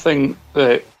 I think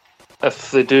that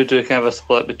if they do kind of a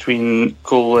split between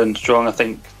Cole and Strong, I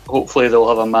think hopefully they'll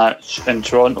have a match in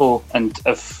Toronto. And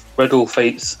if Riddle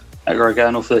fights at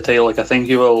Gargano for the title, like I think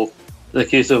he will, the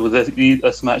case of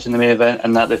this match in the main event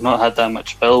and that they've not had that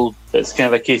much build, it's kind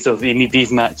of a case of you need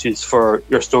these matches for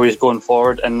your stories going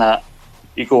forward, and that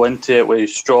you go into it with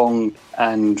Strong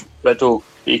and Riddle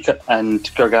and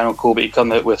Gargano Cole, but you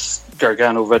come out with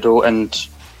Gargano, Riddle and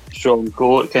Strong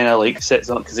Cole. It kind of like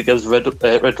sets up, because it gives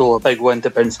Riddle a big win to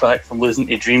bounce back from losing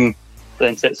to Dream,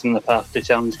 then sets him in the path to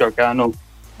challenge Gargano.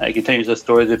 It continues the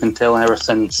story they've been telling ever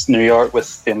since New York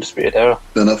with the Undisputed Era.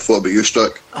 Enough. What about you,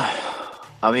 Struck?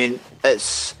 I mean, I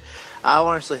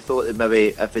honestly thought that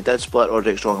maybe if they did split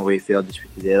Roderick Strong away for the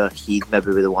Undisputed Era, he'd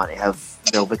maybe be the one to have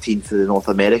Velveteen for the North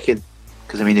American.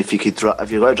 Because I mean, if you're going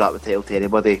to drop the title to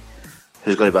anybody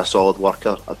who's going to be a solid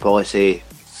worker, I'd probably say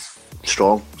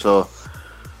Strong. So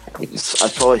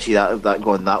I'd probably see that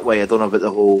going that way. I don't know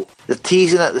about the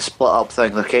teasing it, the split up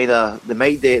thing. They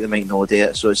might do it, they might not do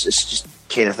it. So it's just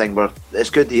kind of thing where it's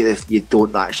good if you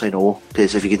don't actually know,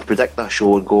 because if you can predict that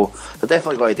show and go, they're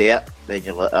definitely going to do it, then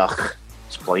you're like,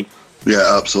 what's the point?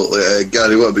 Yeah, absolutely.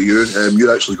 Gary, what about you?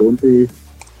 You're actually going to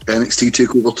NXT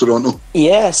TakeOver Toronto?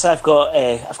 Yes, I've got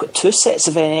 2 sets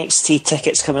of NXT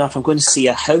tickets coming up. I'm going to see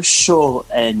a house show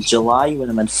in July when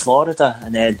I'm in Florida,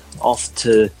 and then off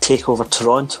to TakeOver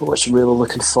Toronto, which I'm really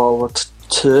looking forward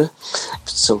to.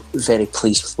 So very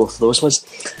pleased with both of those ones.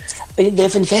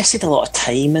 They've invested a lot of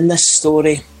time in this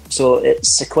story, so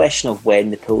it's a question of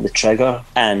when they pull the trigger.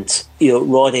 And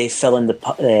Roddy filled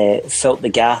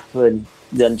the gap in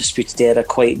the Undisputed Era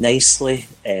quite nicely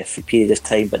for a period of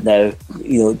time, but now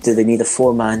do they need a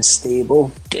 4-man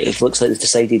stable? It looks like they've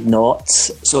decided not.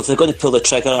 So if they're going to pull the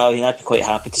trigger, I'd be quite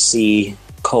happy to see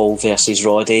Cole versus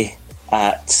Roddy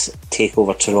at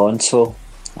TakeOver Toronto.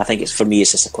 I think it's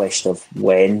just a question of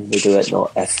when they do it,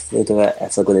 not if they do it.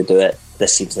 If they're going to do it,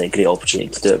 this seems like a great opportunity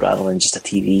to do it rather than just a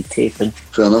TV taping.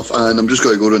 Fair enough. And I'm just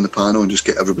going to go around the panel and just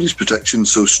get everybody's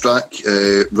predictions. So Strack,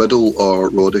 Riddle or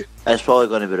Roddy? It's probably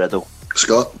going to be Riddle.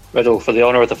 Scott? Riddle for the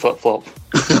honour of the flip-flop.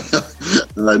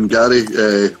 And Gary,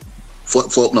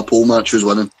 flip-flop in a pole match, who's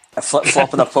winning? A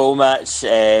flip-flop in a pole match?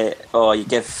 You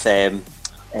give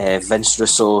Vince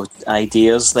Russo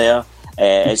ideas there.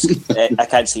 I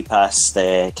can't see past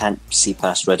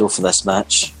Riddle for this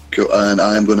match. Cool. And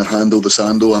I am going to handle the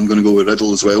sandal. I'm going to go with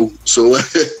Riddle as well. So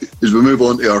as we move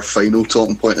on to our final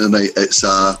talking point of the night, it's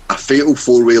a fatal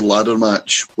 4-way ladder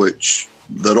match, which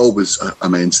they're always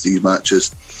immense, these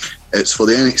matches. It's for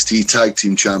the NXT Tag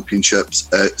Team Championships.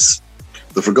 It's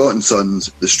the Forgotten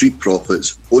Sons, the Street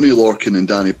Profits, Oney Lorcan and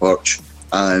Danny Burch,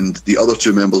 and the other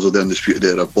 2 members of the Undisputed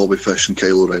Era, Bobby Fish and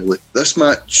Kyle O'Reilly. This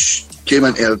match came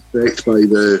into effect by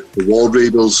the War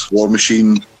Raiders, War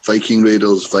Machine, Viking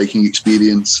Raiders, Viking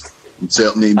Experience,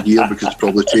 insert name here because it's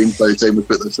probably changed by the time we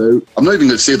put this out. I'm not even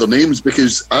going to say their names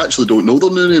because I actually don't know their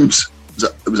new names. Was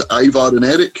it Ivar and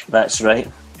Eric? That's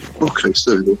right. Oh Christ,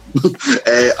 there we go.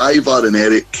 Ivar and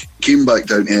Eric came back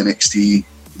down to NXT.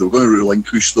 They were going to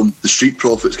relinquish them. The Street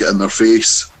Profits get in their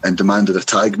face and demanded a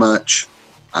tag match.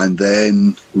 And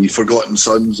then the Forgotten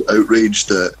Sons,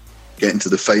 outraged at getting to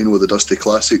the final of the Dusty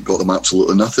Classic, got them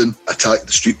absolutely nothing, attacked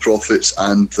the Street Profits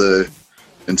and the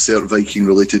insert Viking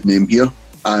related name here.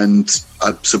 And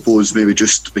I suppose maybe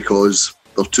just because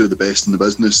they're 2 of the best in the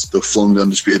business, they've flung the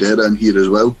Undisputed Era in here as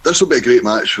well. This will be a great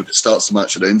match if it starts the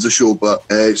match and ends the show. But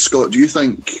Scott, do you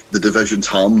think the division's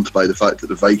harmed by the fact that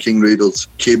the Viking Raiders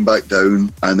came back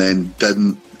down and then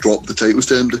didn't drop the titles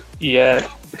to MD? Yeah,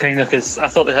 kind of, because I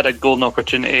thought they had a golden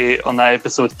opportunity on that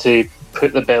episode to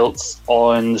put the belts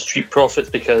on the Street Profits,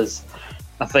 because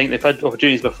I think they've had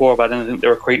opportunities before, but I didn't think they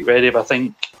were quite ready. But I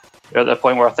think they're at the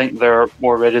point where I think they're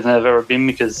more ready than they've ever been,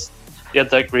 because they had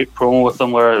that great promo with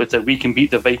them where it said, we can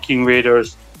beat the Viking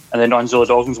Raiders And then Angelo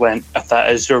Dawkins went, if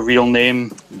that is your real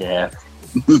name, yeah.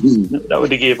 That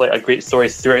would have gave like a great story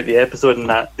throughout the episode, and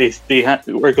that they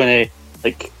were going to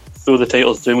like throw the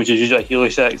titles down, which is usually a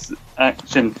heelish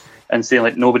action, and saying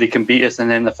like nobody can beat us,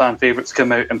 and then the fan favourites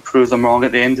come out and prove them wrong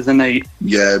at the end of the night.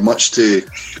 Yeah, much to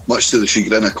the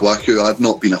chagrin of Kwaku, I've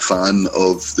not been a fan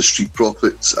of the Street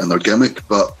Profits and their gimmick,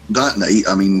 but that night,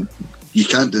 I mean, you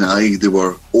can't deny they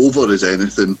were over as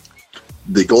anything.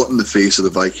 They got in the face of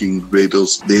the Viking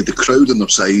Raiders. They had the crowd on their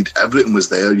side. Everything was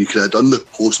there. You could have done the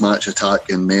post-match attack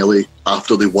in melee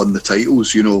after they won the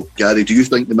titles. You know, Gary, do you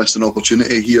think they missed an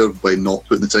opportunity here by not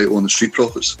putting the title on the Street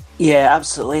Profits? Yeah,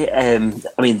 absolutely. I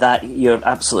mean, that you're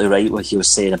absolutely right what you were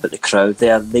saying about the crowd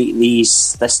there.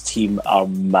 This team are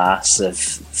massive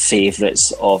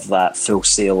favourites of that Full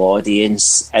Sail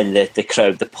audience, and the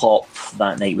crowd, the pop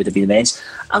that night would have been immense.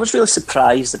 I was really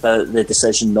surprised about the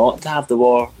decision not to have the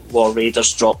War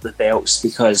Raiders drop the belts,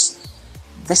 because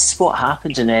this is what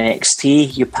happens in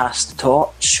NXT. You pass the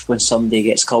torch when somebody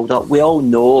gets called up. We all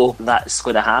know that's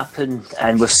going to happen,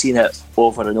 and we've seen it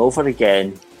over and over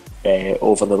again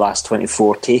over the last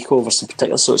 24 takeovers in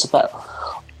particular. So it's a bit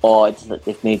odd that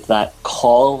they've made that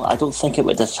call. I don't think it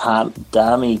would have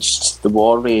damaged the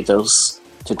War Raiders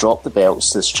to drop the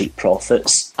belts to the Street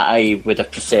Profits. I would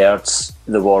have preferred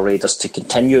the War Raiders to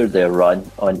continue their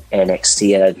run on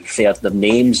NXT, and I'd preferred their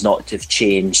names not to have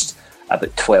changed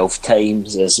about 12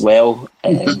 times as well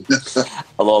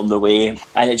along the way. And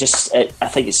I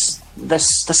think it's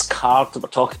this card that we're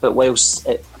talking about, whilst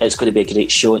it's going to be a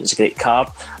great show and it's a great card,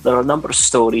 there are a number of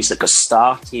stories that got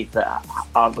started that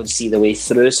aren't going to see the way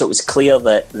through. So it was clear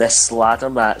that this ladder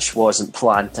match wasn't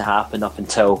planned to happen up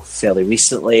until fairly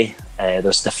recently.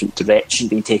 There's different direction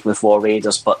being taken with War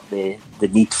Raiders, but the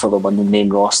need for them on the main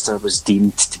roster was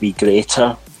deemed to be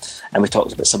greater. And we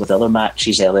talked about some of the other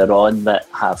matches earlier on that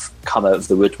have come out of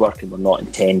the woodwork and were not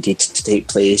intended to take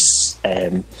place,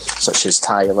 such as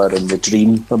Tyler and The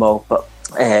Dream, them all. But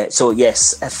so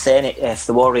yes, if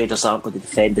the War Raiders aren't going to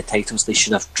defend the titles, they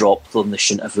should have dropped them. They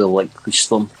shouldn't have relinquished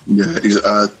them.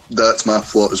 Yeah, that's my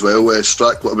thought as well.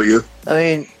 Strack, what about you? I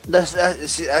mean,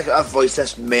 I've voiced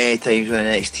this many times on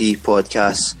an NXT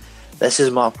podcast. This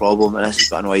is my problem, and this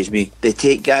is what annoys me. They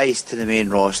take guys to the main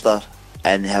roster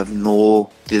and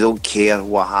they don't care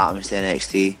what happens to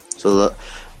NXT. So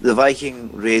the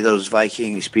Viking Raiders,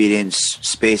 Viking Experience,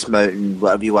 Space Mountain,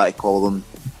 whatever you want to call them,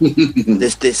 they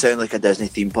sound like a Disney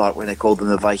theme park when they called them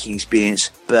the Viking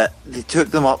Experience. But they took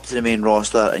them up to the main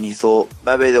roster, and you thought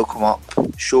maybe they'll come up,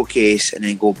 showcase, and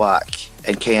then go back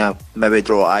and kind of maybe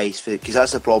draw ice. Because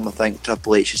that's the problem I think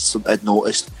Triple H had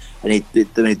noticed. And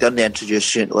when he'd done the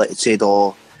introduction, like said,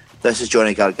 oh, this is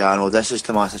Johnny Gargano, this is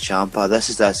Tommaso Ciampa,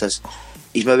 this is this.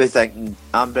 He's maybe thinking,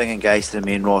 I'm bringing guys to the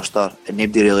main roster and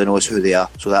nobody really knows who they are,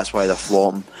 so that's why they're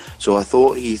floating. So I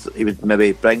thought he would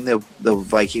maybe bring the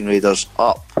Viking Raiders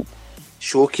up,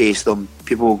 showcase them,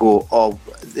 people will go, oh,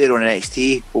 they're on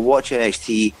NXT, we'll watch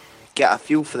NXT, get a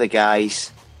feel for the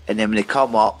guys, and then when they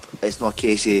come up, it's not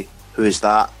Casey, who is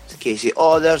that? It's Casey,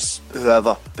 oh, there's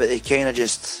whoever. But they kind of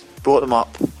just brought them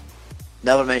up,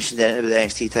 never mentioned anything about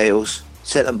the NXT titles,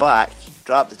 set them back,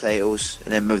 drop the titles,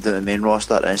 and then moved them to the main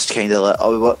roster, and it's kind of like,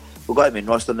 oh, we've got the main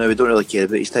roster now, we don't really care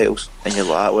about these titles. And you're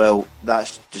like, well,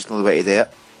 that's just not the way to do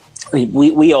it. I mean,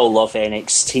 we all love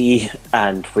NXT,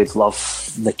 and we'd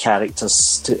love the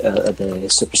characters, the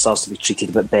superstars, to be treated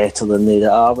a bit better than they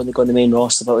are when they go on the main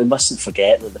roster, but we mustn't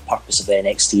forget that the purpose of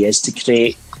NXT is to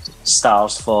create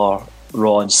stars for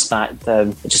Raw and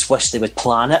SmackDown. I just wish they would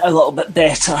plan it a little bit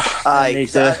better. I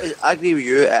agree with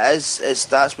you.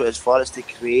 That's what it's for. It's to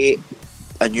create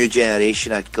a new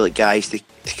generation of guys to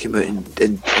come out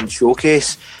and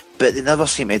showcase. But they never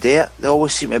seem to do it. They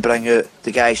always seem to bring out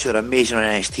the guys who are amazing on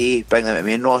NXT, bring them to the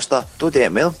main roster. Don't do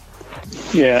it with them.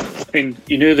 Yeah, I mean,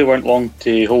 you knew they weren't long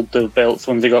to hold the belts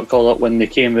when they got called up when they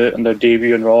came out on their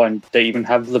debut on Raw and they even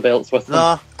have the belts with them.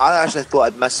 No, I actually thought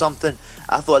I'd missed something.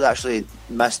 I thought I'd actually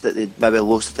missed that they'd maybe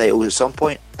lost the titles at some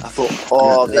point. I thought,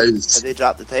 have they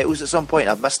dropped the titles at some point?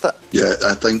 I've missed it. Yeah,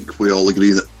 I think we all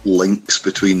agree that links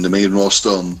between the main roster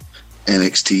and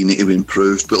NXT need to be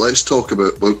improved. But let's talk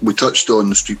about, we touched on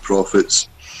the Street Profits.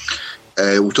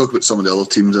 We'll talk about some of the other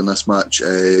teams in this match.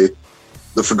 The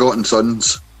Forgotten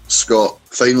Sons, Scott,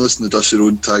 finalists in the Dusty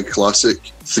Road Tag Classic.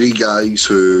 3 guys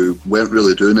who weren't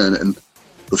really doing anything.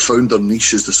 They found their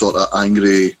niche as the sort of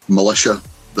angry militia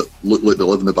that look like they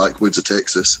live in the backwoods of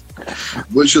Texas.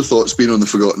 What's your thoughts been on the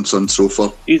Forgotten Sons so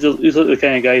far? He's like the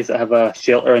kind of guys that have a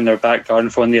shelter in their back garden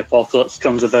for when the apocalypse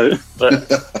comes about. But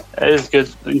it is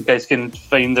good. You guys can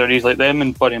find their names like them,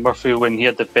 and Buddy Murphy when he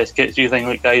had the best kits. Do you think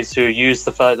like guys who use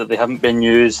the fact that they haven't been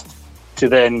used to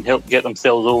then help get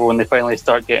themselves over when they finally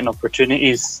start getting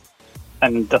opportunities.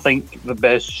 And I think the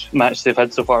best match they've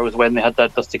had so far was when they had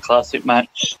that Dusty Classic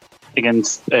match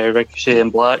against Ricochet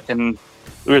and Black. And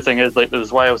the weird thing is, like, that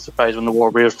was why I was surprised when the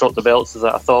Warriors dropped the belts, is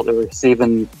that I thought they were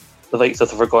saving the likes of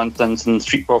the Forgotten Sons and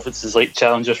Street Profits as like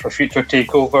challengers for future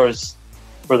takeovers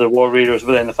for the Warriors,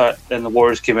 but then the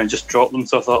Warriors came in and just dropped them.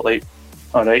 So I thought, like,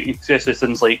 alright, especially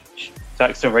since like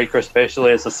Jackson Riker,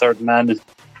 especially as the third man, is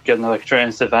getting like a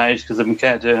tremendous advantage, because they've been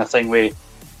kind of doing a thing with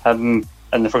him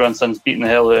and the Forgotten Sons beating the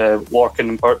hell out of Larkin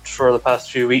and Birch for the past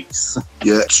few weeks.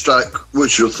 Yeah, Strack,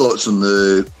 what's your thoughts on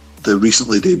the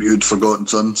recently debuted Forgotten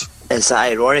Sons? Is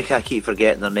that ironic? I keep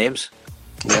forgetting their names.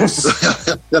 Yes.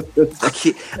 I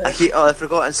keep. Oh, the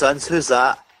Forgotten Sons. Who's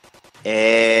that?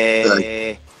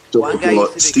 One guy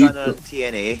used to be gunner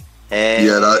TNA.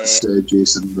 Yeah, that's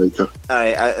Jason Riker.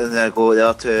 Alright, and then I go the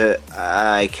other two.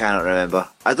 I cannot remember.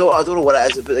 I don't know what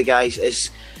it is about the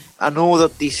guys. I know they're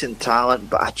decent talent,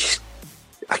 but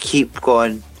I keep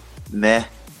going meh.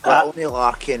 Only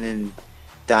Larkin and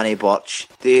Danny Burch.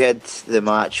 They had the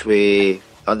match with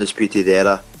Undisputed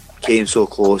Era. Came so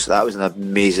close. That was an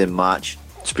amazing match.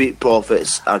 Street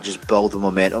Profits are just building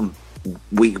momentum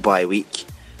week by week.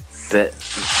 But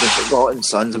the Forgotten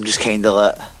Sons, I'm just kind of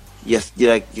like, you're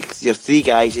three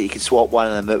guys that you can swap one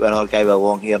of them out with another guy with a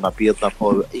long hair and a beard.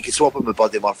 You can swap him with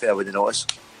Buddy Murphy, I wouldn't notice.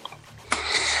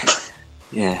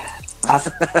 Yeah. I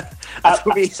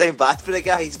don't mean to sound bad for the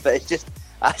guys, but it's just,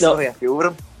 that's the way I feel with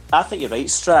them. I think you're right,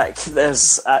 Strack.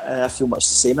 I feel much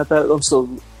the same about them. So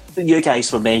you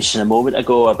guys were mentioning a moment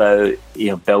ago about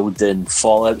building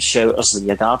fallout shelters in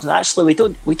your garden. Actually,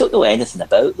 we don't know anything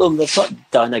about them. They've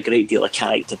not done a great deal of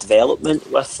character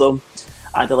development with them.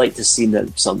 I'd like to see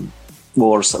some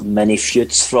more sort of mini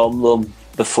feuds from them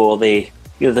before they're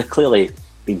clearly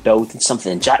been building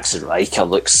something. And Jackson Riker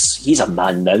he's a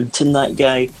man mountain, that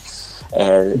guy.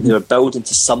 They were building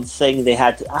to something.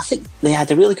 I think they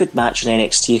had a really good match in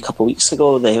NXT a couple of weeks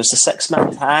ago. There was a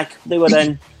 6-man tag they were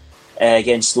in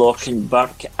against Larkin,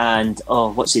 Burke, and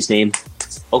what's his name?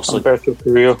 Also Alberto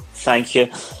Carrillo. Thank you.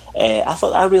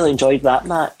 I really enjoyed that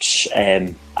match.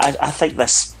 I think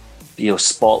this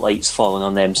spotlight's falling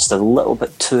on them just a little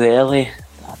bit too early.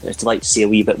 I'd like to see a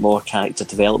wee bit more character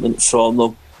development from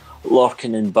them.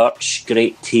 Larkin and Burch,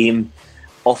 great team.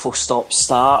 Awful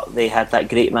stop-start. They had that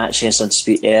great match against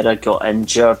Undisputed Era, got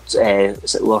injured.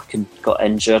 Larkin got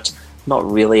injured? Not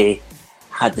really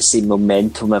had the same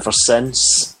momentum ever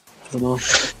since. I don't know.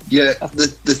 Yeah,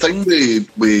 the thing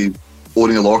with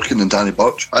Oni Larkin and Danny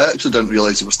Burch, I actually didn't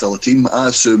realise they were still a team. I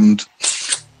assumed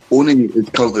Oni is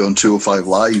currently on 205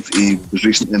 Live. He was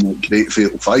recently in that Great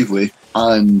Fatal 5-Way,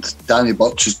 and Danny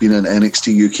Burch has been in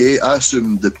NXT UK. I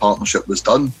assumed the partnership was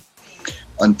done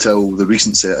until the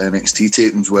recent set of NXT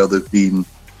tapings where they've been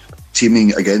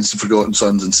teaming against the Forgotten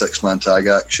Sons in 6-man tag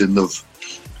action.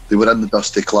 They were in the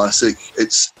Dusty Classic.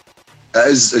 It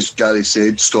is, as Gary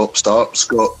said, stop-start.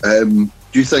 Scott, do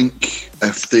you think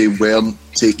if they weren't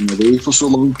taken away for so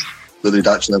long that they'd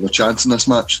actually have a chance in this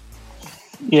match?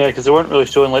 Yeah, because they weren't really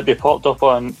showing. Like, they popped up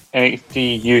on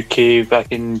NXT UK back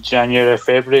in January or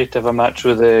February to have a match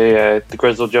with the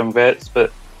Grizzled Young Vets,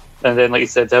 and then, like you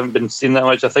said, they haven't been seen that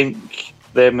much. I think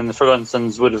them and the Forgotten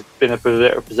Sons would have been in a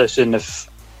better position if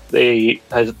they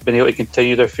had been able to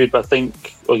continue their feud. But I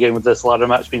think, again, with this ladder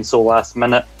match being so last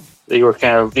minute,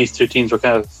 these two teams were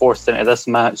kind of forced into this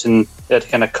match, and they had to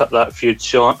kind of cut that feud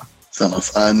short. Fair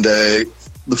enough. And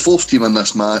the fourth team in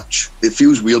this match, it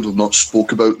feels weird we've not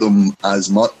spoke about them as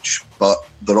much, but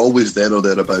they're always there or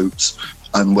thereabouts.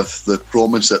 And with the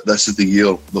promise that this is the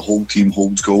year the whole team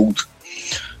holds gold,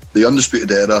 the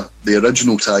Undisputed Era, the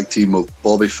original tag team of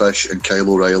Bobby Fish and Kyle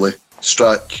O'Reilly.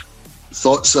 Strack,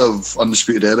 thoughts of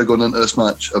Undisputed Era going into this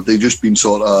match? Have they just been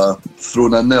sort of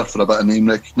thrown in there for a bit of name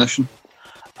recognition?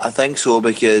 I think so,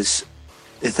 because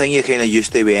the thing you're kind of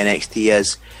used to with NXT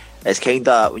is it's kind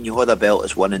of, when you hold a belt,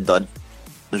 it's one and done.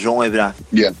 There's only been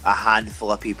a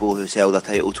handful of people who's held a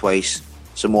title twice.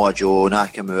 Samoa Joe,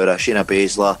 Nakamura, Shayna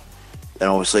Baszler, and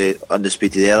obviously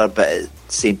Undisputed Era, but at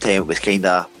the same time it was kind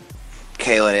of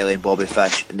Kyle O'Reilly and Bobby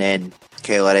Fish, and then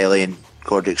Kyle O'Reilly and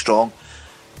Roderick Strong.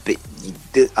 But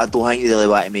I don't think you really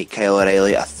want to make Kyle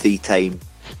O'Reilly a 3-time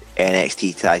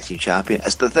NXT Tag Team Champion.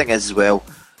 The thing is as well,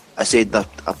 I said in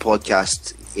a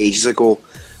podcast ages ago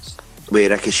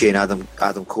with Ricochet and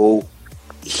Adam Cole,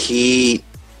 he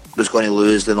was going to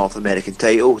lose the North American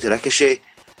title to Ricochet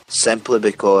simply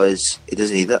because he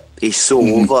doesn't need it. He's so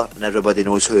over and everybody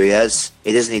knows who he is.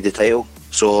 He doesn't need the title.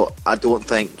 So I don't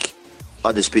think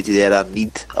Undisputed Era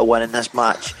need a win in this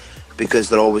match, because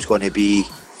they're always going to be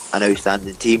an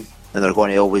outstanding team, and they're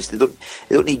going to always they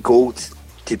don't need gold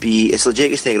to be. It's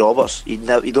legit as Nick Roberts. You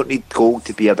don't need gold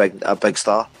to be a big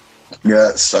star.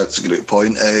 Yeah, that's a great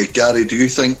point. Gary, do you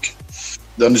think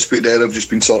the Undisputed Era have just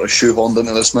been sort of shoehorned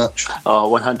into this match? Oh,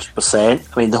 100%.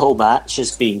 I mean, the whole match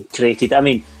has been created. I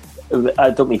mean, I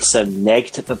don't mean to sound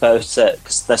negative about it,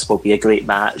 because this will be a great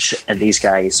match, and these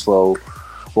guys will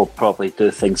probably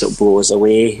do things that blow us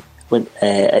away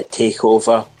at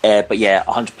TakeOver. But yeah,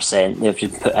 100%. They've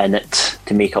been put in it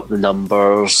to make up the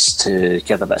numbers, to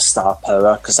give a bit of star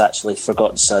power, because actually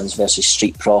Forgotten Sons versus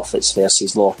Street Profits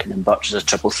versus Lorcan and Butch is a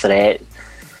triple threat.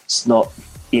 It's not,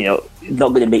 not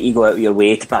going to make you go out of your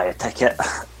way to buy a ticket,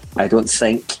 I don't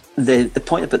think. The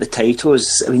point about the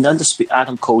titles, I mean,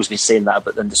 Adam Cole's been saying that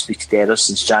about the Undisputed Era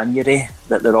since January,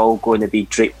 that they're all going to be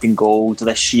draped in gold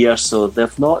this year, so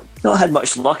they've not had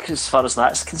much luck as far as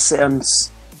that's concerned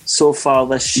so far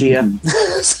this year.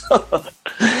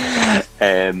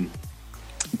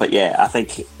 But yeah, I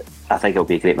think it'll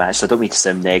be a great match. So I don't mean to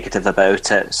sound negative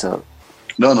about it. So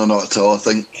no, not at all. I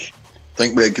think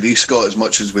we agree, Scott. As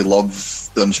much as we love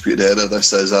the Undisputed Era,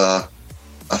 this is a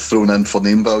thrown in for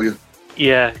name value.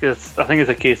 Yeah, because I think it's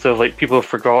a case of like people have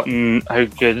forgotten how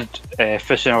good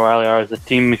Fish and O'Reilly are as a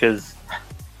team, because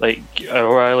like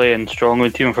O'Reilly and Strong were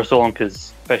teaming for so long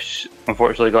because Fish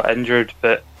unfortunately got injured,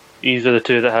 but these are the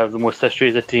two that have the most history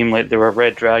as a team. Like they were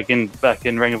Red Dragon back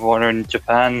in Ring of Honor in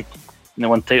Japan, and they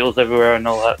won titles everywhere and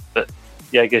all that. But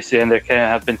yeah, I guess they kind of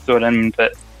have been thrown in.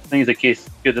 But I think it's a case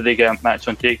good that they get a match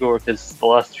on TakeOver, because the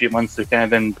last few months they've kind of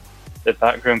been the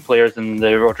background players in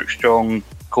the Roderick Strong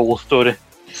Cole story.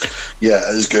 Yeah,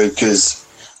 it is good, because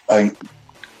I think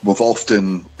we've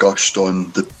often gushed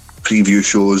on the preview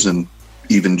shows and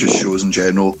even just shows in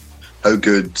general how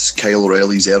good Kyle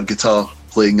O'Reilly's air guitar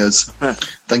playing is. I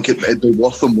think it'd be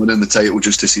worth them winning the title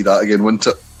just to see that again, wouldn't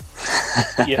it?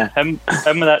 Yeah, him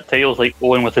with that title's like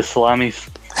Owen with his salamis.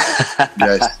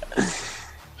 Yes.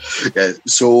 Yeah,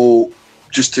 so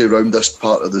just to round this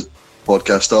part of the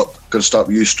podcast up, going to start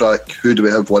with you, Strack. Who do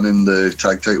we have winning the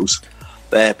tag titles?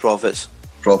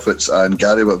 Profits. And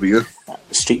Gary, what about you?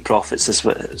 Street Profits is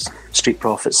what it is. Street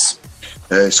Profits.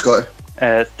 Scotty?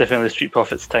 It's definitely Street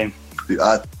Profits time.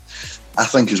 I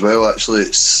think as well, actually,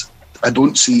 I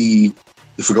don't see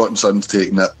the Forgotten Sons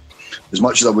taking it. As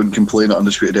much as I wouldn't complain at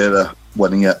Undisputed Era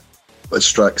winning it, as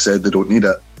Strack said, they don't need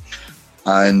it.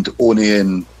 And Oni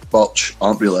and Butch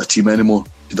aren't really a team anymore.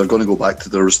 They're going to go back to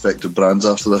their respective brands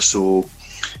after this. So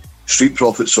Street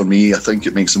Profits, for me, I think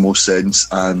it makes the most sense.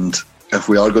 And if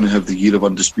we are going to have the year of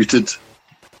Undisputed,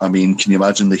 I mean, can you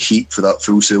imagine the heat for that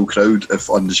Full Sail crowd if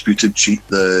Undisputed cheat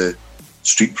the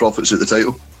Street Profits at the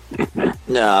title?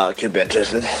 No, it could be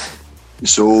interesting.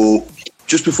 So,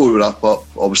 just before we wrap up,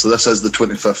 obviously this is the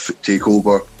 25th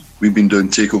TakeOver. We've been doing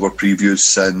TakeOver previews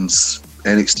since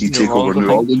NXT TakeOver New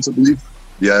Orleans, I believe.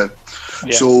 Yeah.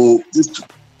 So,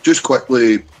 just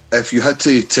quickly, if you had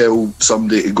to tell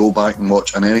somebody to go back and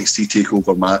watch an NXT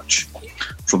TakeOver match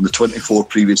from the 24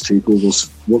 previous TakeOvers,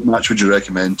 what match would you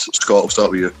recommend? Scott, I'll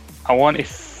start with you. I want to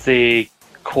say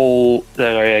Cole,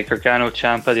 the Gargano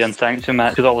Ciampa, the unsanctioned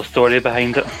match, with all the story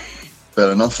behind it.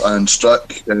 Fair enough. And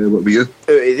Strack, what about you? Out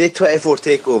of the 24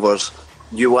 TakeOvers,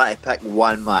 you want to pick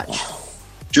one match?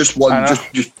 Just one.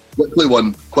 Just quickly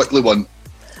one.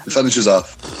 It finishes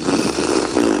off.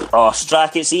 Oh,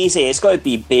 Strack, it's easy. It's got to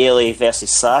be Bayley versus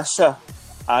Sasha.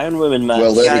 Iron Woman match.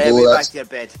 Well, there we go. Back to your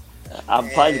bed. I'm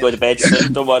planning to go to bed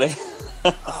soon, don't worry.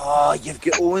 You've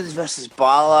got Owens versus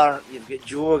Balor, you've got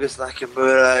Joe against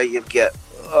Nakamura, you've got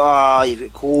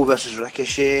Cole versus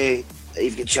Ricochet,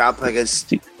 you've got Ciampa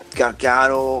against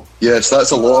Gargano. Yes,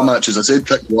 that's a lot of matches. I said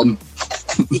pick one.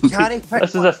 You can't pick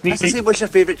This is a sneak peek. What's your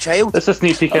favourite child? This is a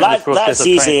sneak peek into the process of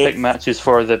trying to pick matches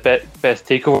for the best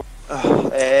TakeOver.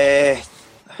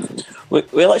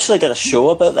 We literally did a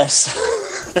show about this.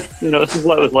 This is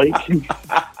what it was like.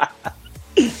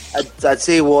 I'd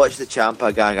say watch the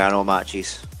Ciampa Gargano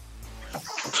matches.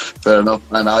 Fair enough.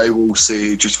 And I will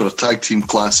say, just for a tag team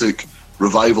classic,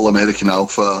 Revival American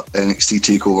Alpha,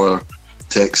 NXT TakeOver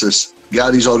Texas.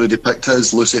 Gary's already picked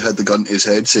his. Lucy had the gun to his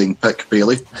head saying pick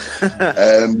Bayley.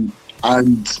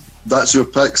 And that's your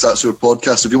picks, that's your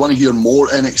podcast. If you want to hear more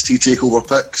NXT TakeOver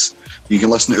picks, you can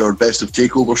listen to our Best of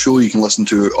TakeOver show. You can listen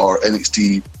to our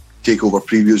NXT TakeOver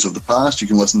previews of the past. You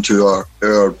can listen to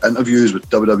our interviews with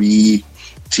WWE,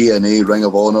 TNA, Ring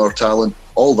of Honor talent,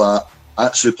 all that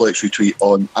at Suplex Retweet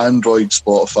on Android,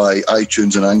 Spotify,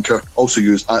 iTunes and Anchor. Also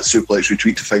use at Suplex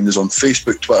Retweet to find us on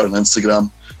Facebook, Twitter and Instagram.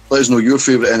 Let us know your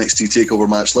favourite NXT TakeOver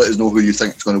match. Let us know who you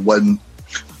think is going to win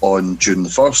on June the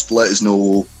 1st. Let us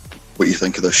know what you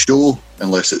think of the show,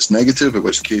 unless it's negative, in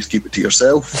which case keep it to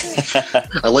yourself.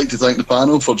 I'd like to thank the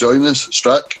panel for joining us.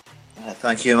 Strack.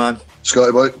 Thank you, man.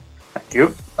 Scotty boy. Thank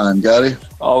you. And Gary.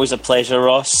 Always a pleasure,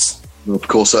 Ross. Of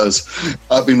course it is.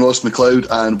 I've been Ross McLeod,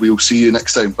 and we'll see you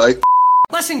next time. Bye.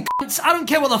 Listen, cunts, I don't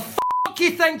care what the fuck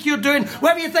you think you're doing,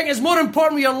 whatever you think is more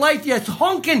important with your life, you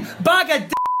honking bag of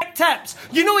dick tips.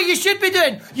 You know what you should be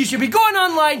doing? You should be going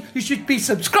online, you should be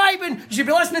subscribing, you should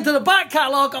be listening to the back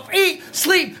catalogue of Eat,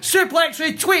 Sleep, Suplex,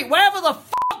 Retweet, whatever the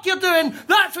fuck you're doing,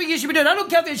 that's what you should be doing. I don't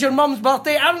care if it's your mum's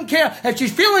birthday, I don't care if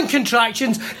she's feeling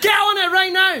contractions, get on it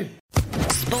right now.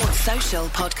 Sports Social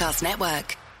Podcast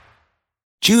Network.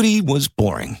 Judy was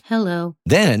boring. Hello.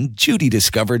 Then Judy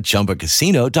discovered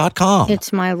ChumbaCasino.com.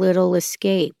 It's my little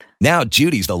escape. Now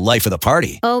Judy's the life of the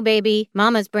party. Oh, baby,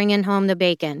 mama's bringing home the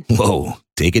bacon. Whoa,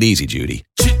 take it easy, Judy.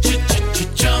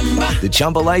 The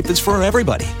Chumba life is for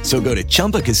everybody. So go to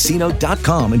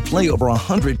ChumbaCasino.com and play over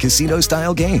 100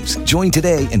 casino-style games. Join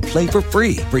today and play for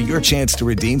free for your chance to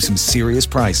redeem some serious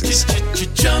prizes.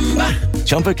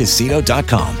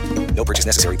 ChumbaCasino.com. No purchase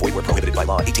necessary. Void where prohibited by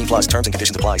law. 18+ terms and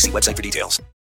conditions apply. See website for details.